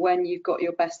job for when you've got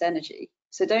your best energy.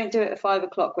 So don't do it at 5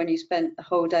 o'clock when you spent the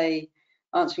whole day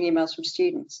answering emails from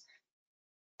students.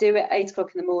 Do it 8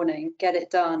 o'clock in the morning, get it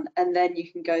done, and then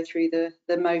you can go through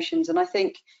the motions. And I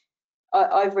think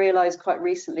I've realized quite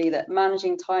recently that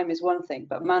managing time is one thing,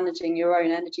 but managing your own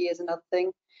energy is another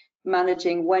thing.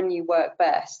 Managing when you work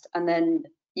best, and then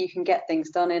you can get things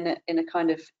done in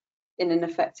an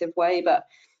effective way. But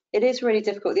it is really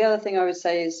difficult. The other thing I would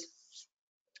say is,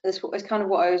 this is kind of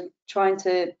what I was trying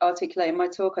to articulate in my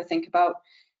talk, I think, about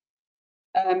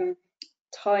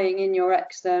tying in your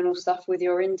external stuff with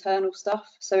your internal stuff.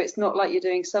 So it's not like you're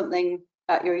doing something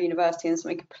at your university and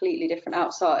something completely different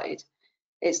outside.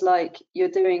 It's like you're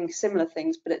doing similar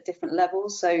things but at different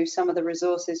levels. So some of the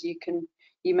resources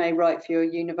you may write for your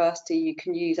university you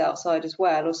can use outside as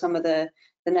well, or some of the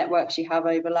networks you have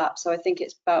overlap. So I think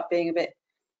it's about being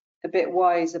a bit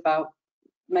wise about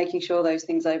making sure those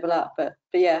things overlap. But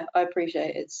yeah, I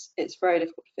appreciate it's very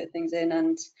difficult to fit things in,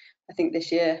 and I think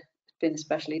this year has been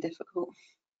especially difficult.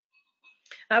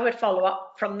 I would follow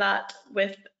up from that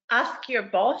with ask your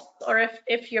boss, or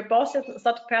if your boss isn't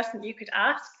such a person you could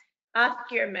ask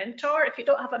your mentor. If you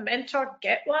don't have a mentor,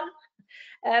 get one.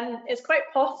 It's quite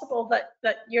possible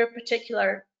that your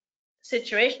particular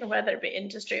situation, whether it be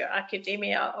industry or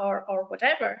academia or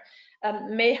whatever,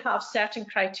 may have certain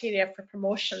criteria for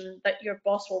promotion that your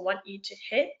boss will want you to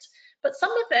hit. But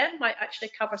some of them might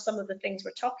actually cover some of the things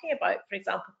we're talking about, for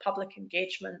example, public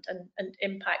engagement and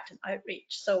impact and outreach.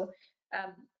 So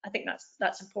I think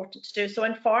that's important to do. So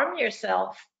inform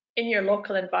yourself in your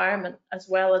local environment as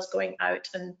well as going out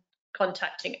and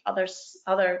contacting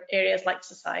other areas like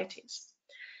societies.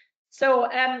 So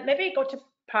maybe go to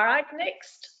Parag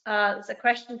next. There's a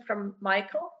question from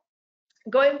Michael.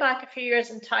 Going back a few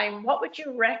years in time, what would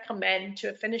you recommend to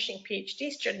a finishing PhD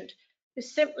student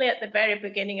who's simply at the very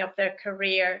beginning of their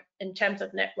career in terms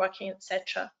of networking,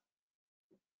 etc.?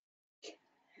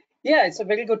 Yeah, it's a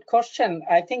very good question.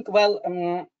 I think, well,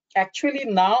 actually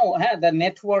now the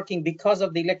networking, because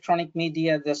of the electronic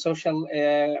media, the social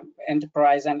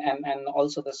enterprise, and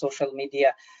also the social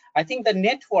media, I think the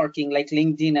networking like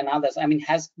LinkedIn and others, I mean,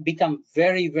 has become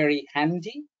very, very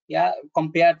handy, yeah,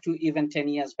 compared to even 10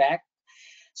 years back.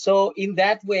 So in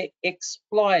that way,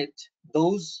 exploit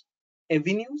those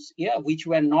avenues, yeah, which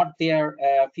were not there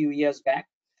a few years back.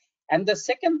 And the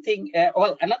second thing,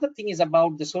 well, another thing is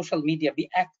about the social media. Be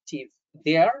active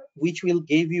there, which will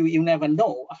give you, you never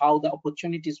know how the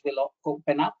opportunities will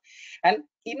open up. And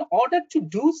in order to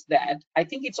do that, I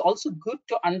think it's also good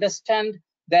to understand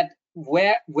that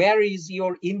where is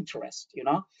your interest, you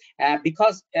know,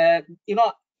 because, you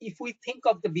know, if we think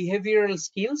of the behavioral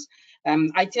skills,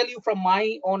 I tell you from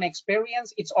my own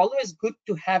experience, it's always good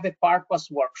to have a purpose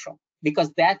workshop,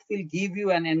 because that will give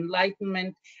you an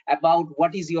enlightenment about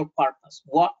what is your purpose,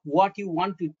 what you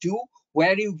want to do,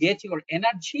 where you get your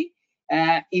energy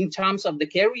in terms of the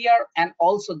career, and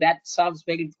also that serves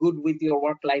very good with your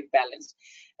work-life balance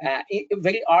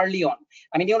very early on.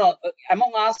 I mean, you know,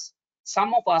 among us,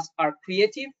 some of us are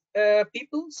creative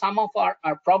people, some of our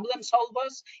are problem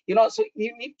solvers, you know, so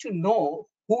you need to know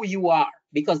who you are,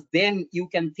 because then you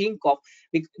can think of,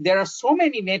 there are so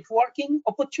many networking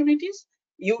opportunities.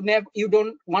 You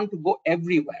don't want to go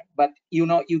everywhere, but you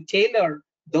know, you tailor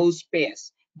those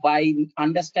space by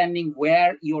understanding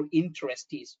where your interest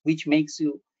is, which makes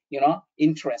you, you know,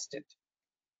 interested.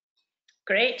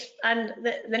 Great. And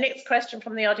the next question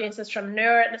from the audience is from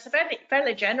Noor. And it's a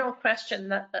fairly general question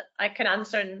that I can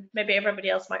answer, and maybe everybody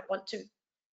else might want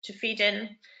to feed in.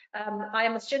 I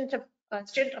am a student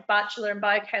of Bachelor in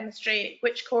Biochemistry.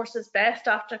 Which course is best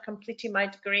after completing my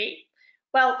degree?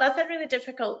 Well, that's a really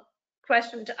difficult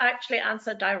question to actually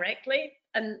answer directly.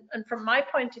 And from my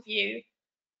point of view,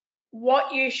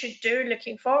 what you should do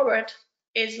looking forward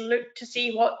is look to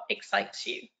see what excites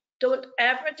you. Don't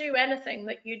ever do anything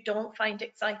that you don't find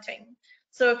exciting.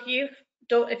 So if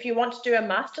you want to do a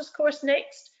master's course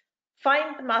next,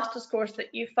 find the master's course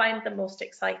that you find the most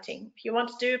exciting. If you want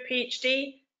to do a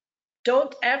PhD,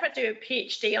 don't ever do a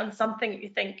PhD on something that you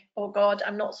think, oh God,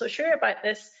 I'm not so sure about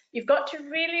this. You've got to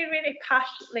really, really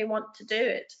passionately want to do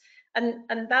it.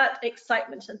 and that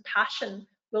excitement and passion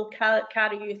will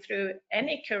carry you through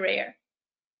any career.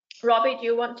 Robbie, do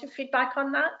you want to feedback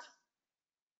on that?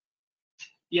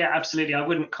 Yeah, absolutely. I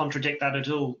wouldn't contradict that at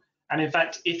all. And in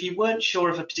fact, if you weren't sure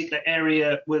if a particular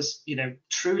area was,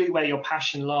 truly where your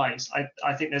passion lies,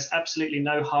 I think there's absolutely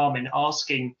no harm in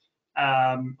asking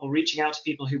or reaching out to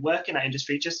people who work in that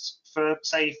industry, just for,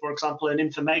 say, for example, an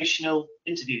informational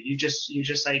interview. You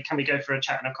just say, can we go for a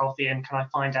chat and a coffee, and can I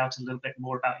find out a little bit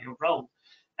more about your role?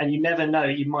 And you never know,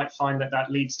 you might find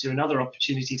that leads to another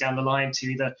opportunity down the line to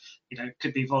either,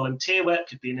 could be volunteer work,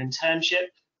 could be an internship,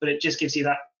 but it just gives you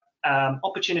that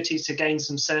opportunity to gain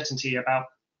some certainty about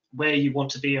where you want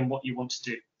to be and what you want to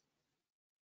do.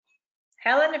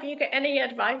 Helen, have you got any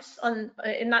advice on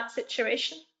in that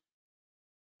situation?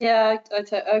 Yeah,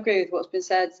 I agree with what's been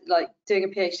said. Like, doing a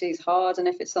PhD is hard, and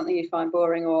if it's something you find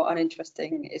boring or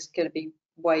uninteresting, it's going to be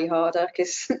way harder,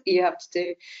 because you have to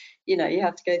do, you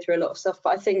have to go through a lot of stuff.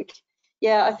 But I think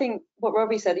what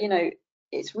Robbie said,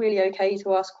 it's really okay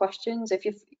to ask questions. If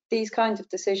these kinds of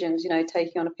decisions,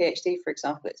 taking on a PhD, for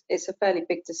example, it's a fairly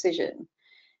big decision,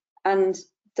 and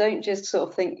don't just sort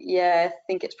of think, yeah, I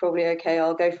think it's probably okay,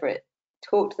 I'll go for it.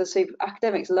 Talk to the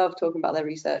academics love talking about their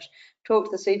research. Talk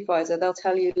to the supervisor, they'll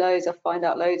tell you loads, they'll find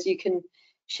out loads. You can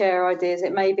share ideas.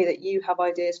 It may be that you have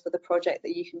ideas for the project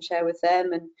that you can share with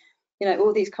them, and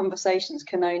all these conversations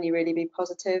can only really be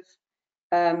positive.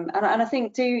 And I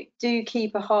think do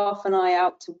keep a half an eye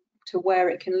out to where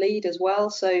it can lead as well.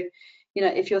 So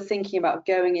if you're thinking about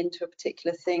going into a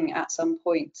particular thing at some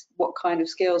point, what kind of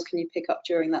skills can you pick up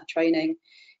during that training?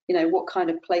 What kind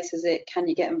of places can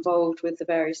you get involved with the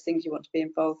various things you want to be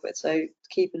involved with? So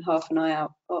keeping half an eye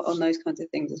out on those kinds of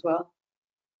things as well.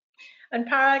 And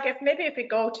Parag, if we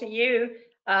go to you,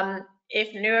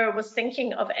 if Noor was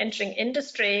thinking of entering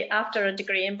industry after a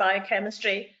degree in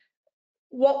biochemistry,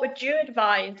 what would you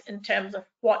advise in terms of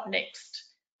what next?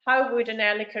 How would an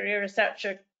early career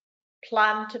researcher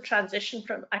plan to transition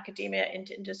from academia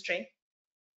into industry?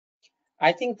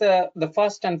 I think the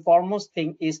first and foremost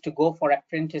thing is to go for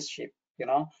apprenticeship, in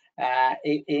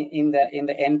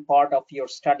the end part of your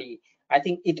study. I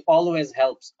think it always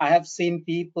helps. I have seen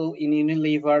people in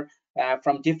Unilever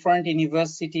from different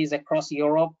universities across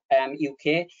Europe and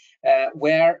UK,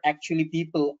 where actually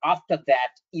people after that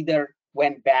either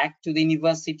went back to the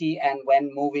university and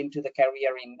move into the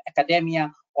career in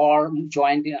academia, or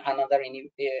joined in another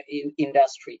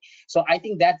industry. So I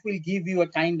think that will give you a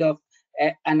kind of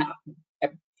an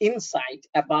insight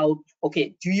about,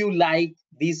 okay, do you like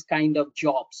these kind of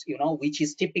jobs, which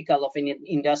is typical of an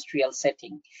industrial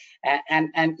setting,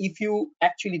 and if you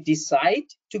actually decide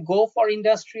to go for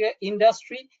industry,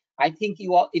 I think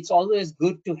it's always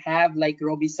good to have, like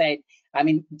Robbie said,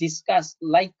 discuss,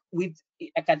 like with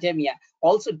academia,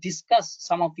 also discuss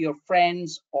some of your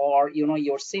friends or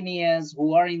your seniors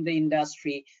who are in the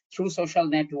industry through social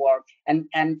network,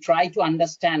 and try to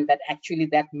understand that actually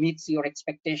that meets your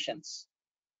expectations.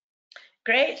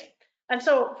 Great. And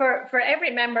so for every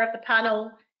member of the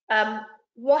panel,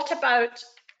 what about,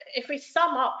 if we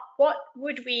sum up, what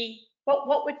would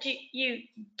you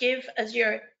give as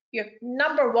your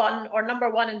number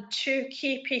one and two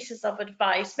key pieces of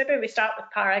advice? Maybe we start with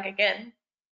Parag again.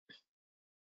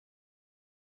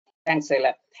 Thanks,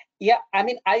 Sheila. Yeah,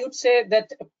 I would say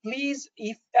that please,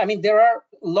 there are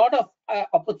a lot of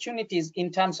opportunities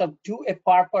in terms of do a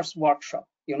purpose workshop.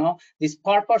 This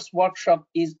purpose workshop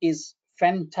is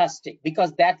fantastic,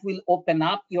 because that will open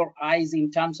up your eyes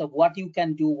in terms of what you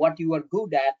can do, what you are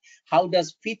good at, how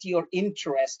does fit your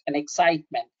interest and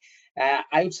excitement.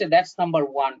 I would say that's number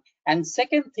one. And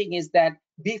second thing is that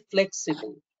be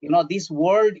flexible. This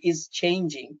world is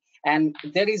changing, and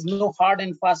there is no hard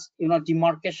and fast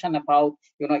demarcation about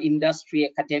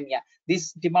industry, academia.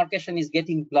 This demarcation is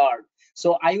getting blurred.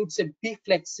 So I would say be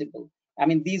flexible.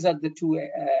 These are the two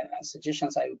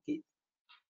suggestions I would give.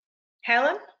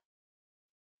 Helen?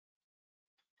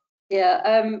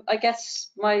 Yeah, I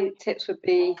guess my tips would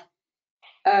be,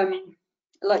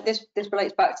 like this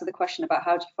relates back to the question about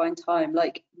how to find time.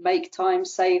 Like, make time,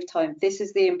 save time. This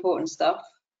is the important stuff.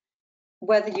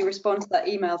 Whether you respond to that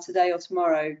email today or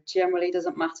tomorrow generally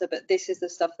doesn't matter, but this is the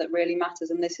stuff that really matters,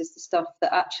 and this is the stuff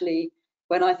that actually,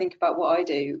 when I think about what I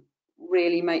do,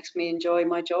 really makes me enjoy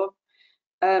my job.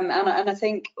 And I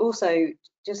think also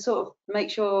just sort of make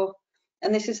sure,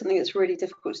 and this is something that's really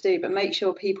difficult to do, but make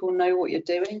sure people know what you're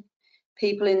doing.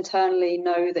 People internally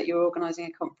know that you're organising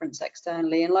a conference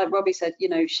externally, and like Robbie said,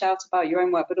 shout about your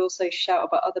own work, but also shout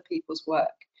about other people's work.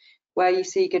 Where you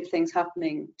see good things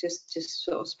happening, just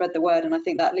sort of spread the word, and I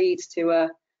think that leads to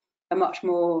a much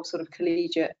more sort of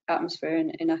collegiate atmosphere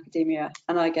in academia,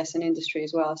 and I guess in industry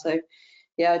as well. So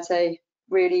yeah, I'd say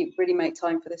really make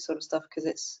time for this sort of stuff, because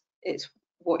it's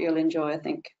what you'll enjoy, I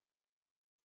think.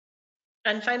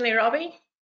 And finally, Robbie?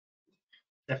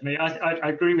 Definitely, I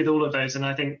agree with all of those, and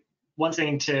I think one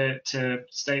thing to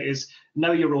state is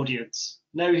know your audience,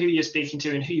 know who you're speaking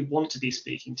to and who you want to be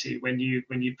speaking to when you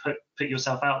put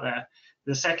yourself out there.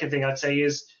 The second thing I'd say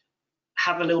is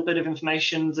have a little bit of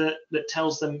information that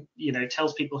tells them,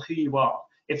 tells people who you are.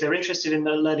 If they're interested in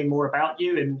learning more about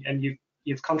you and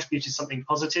you've contributed something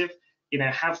positive,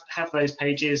 have those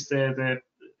pages.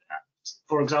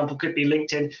 For example, could be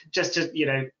LinkedIn, just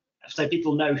to so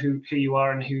people know who you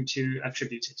are and who to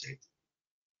attribute it to.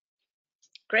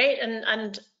 Great,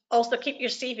 and also keep your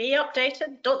CV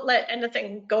updated. Don't let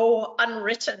anything go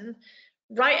unwritten.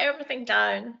 Write everything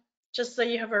down just so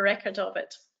you have a record of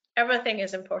it. Everything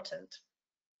is important.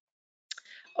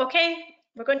 Okay,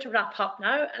 we're going to wrap up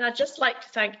now, and I'd just like to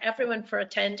thank everyone for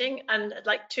attending, and I'd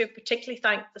like to particularly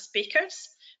thank the speakers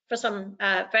for some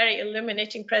very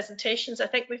illuminating presentations. I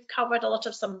think we've covered a lot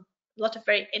of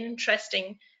very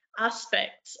interesting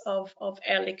aspects of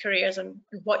early careers and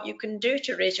what you can do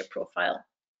to raise your profile.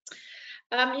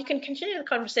 You can continue the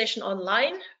conversation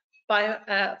online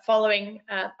by following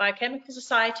Biochemical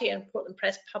Society and Portland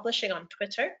Press Publishing on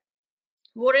Twitter.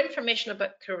 More information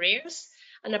about careers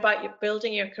and about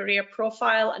building your career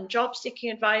profile and job seeking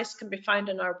advice can be found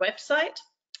on our website.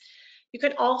 You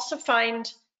can also find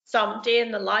some day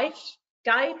in the life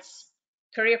guides,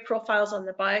 career profiles on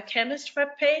the Biochemist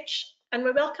webpage, and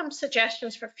we welcome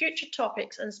suggestions for future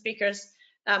topics and speakers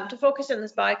to focus in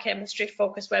this Biochemistry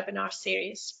Focus webinar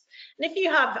series. And if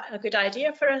you have a good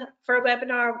idea for a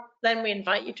webinar, then we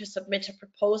invite you to submit a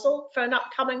proposal for an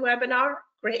upcoming webinar.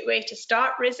 Great way to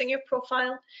start raising your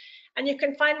profile. And you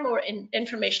can find more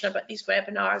information about these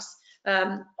webinars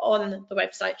on the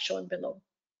website shown below.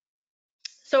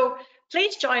 So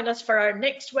please join us for our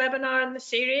next webinar in the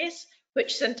series,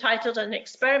 which is entitled An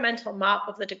Experimental Map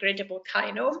of the Degradable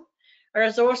Kinome, a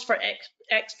resource for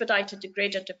expedited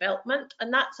degrader development,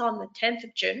 and that's on the 10th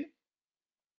of June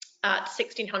at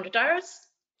 1600 hours,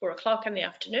 4 o'clock in the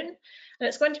afternoon. And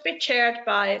it's going to be chaired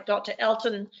by Dr.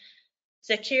 Elton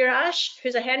Zekiraj,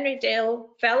 who's a Henry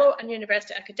Dale Fellow and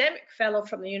University Academic Fellow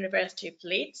from the University of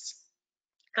Leeds.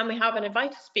 And we have an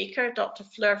invited speaker, Dr.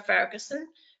 Fleur Ferguson,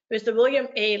 who is the William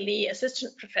A. Lee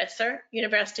Assistant Professor,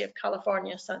 University of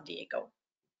California, San Diego.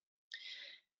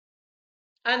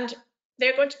 And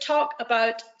they're going to talk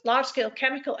about large-scale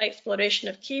chemical exploration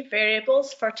of key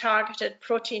variables for targeted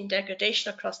protein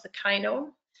degradation across the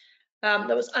kinome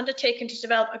that was undertaken to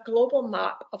develop a global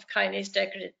map of kinase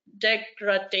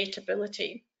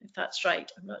degradability, if that's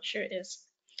right. I'm not sure it is.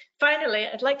 Finally,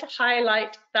 I'd like to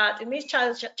highlight that in these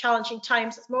challenging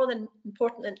times, it's more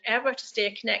important than ever to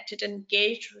stay connected and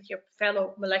engaged with your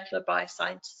fellow molecular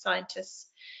bioscientists.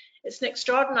 It's an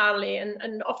extraordinarily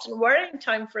and often worrying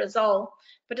time for us all,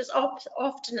 but it's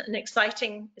also an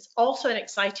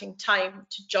exciting time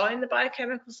to join the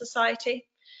Biochemical Society.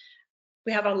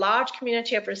 We have a large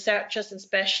community of researchers and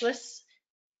specialists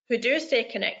who do stay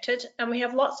connected, and we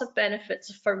have lots of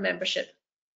benefits for membership,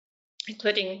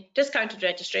 including discounted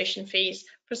registration fees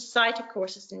for society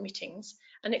courses and meetings,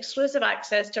 and exclusive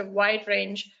access to a wide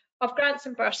range of grants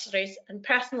and bursaries, and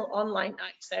personal online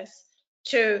access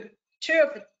to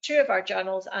two of our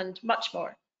journals and much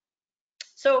more.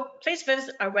 So please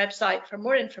visit our website for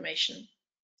more information.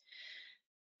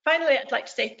 Finally, I'd like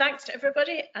to say thanks to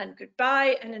everybody and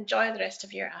goodbye, and enjoy the rest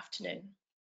of your afternoon.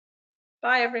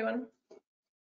 Bye, everyone.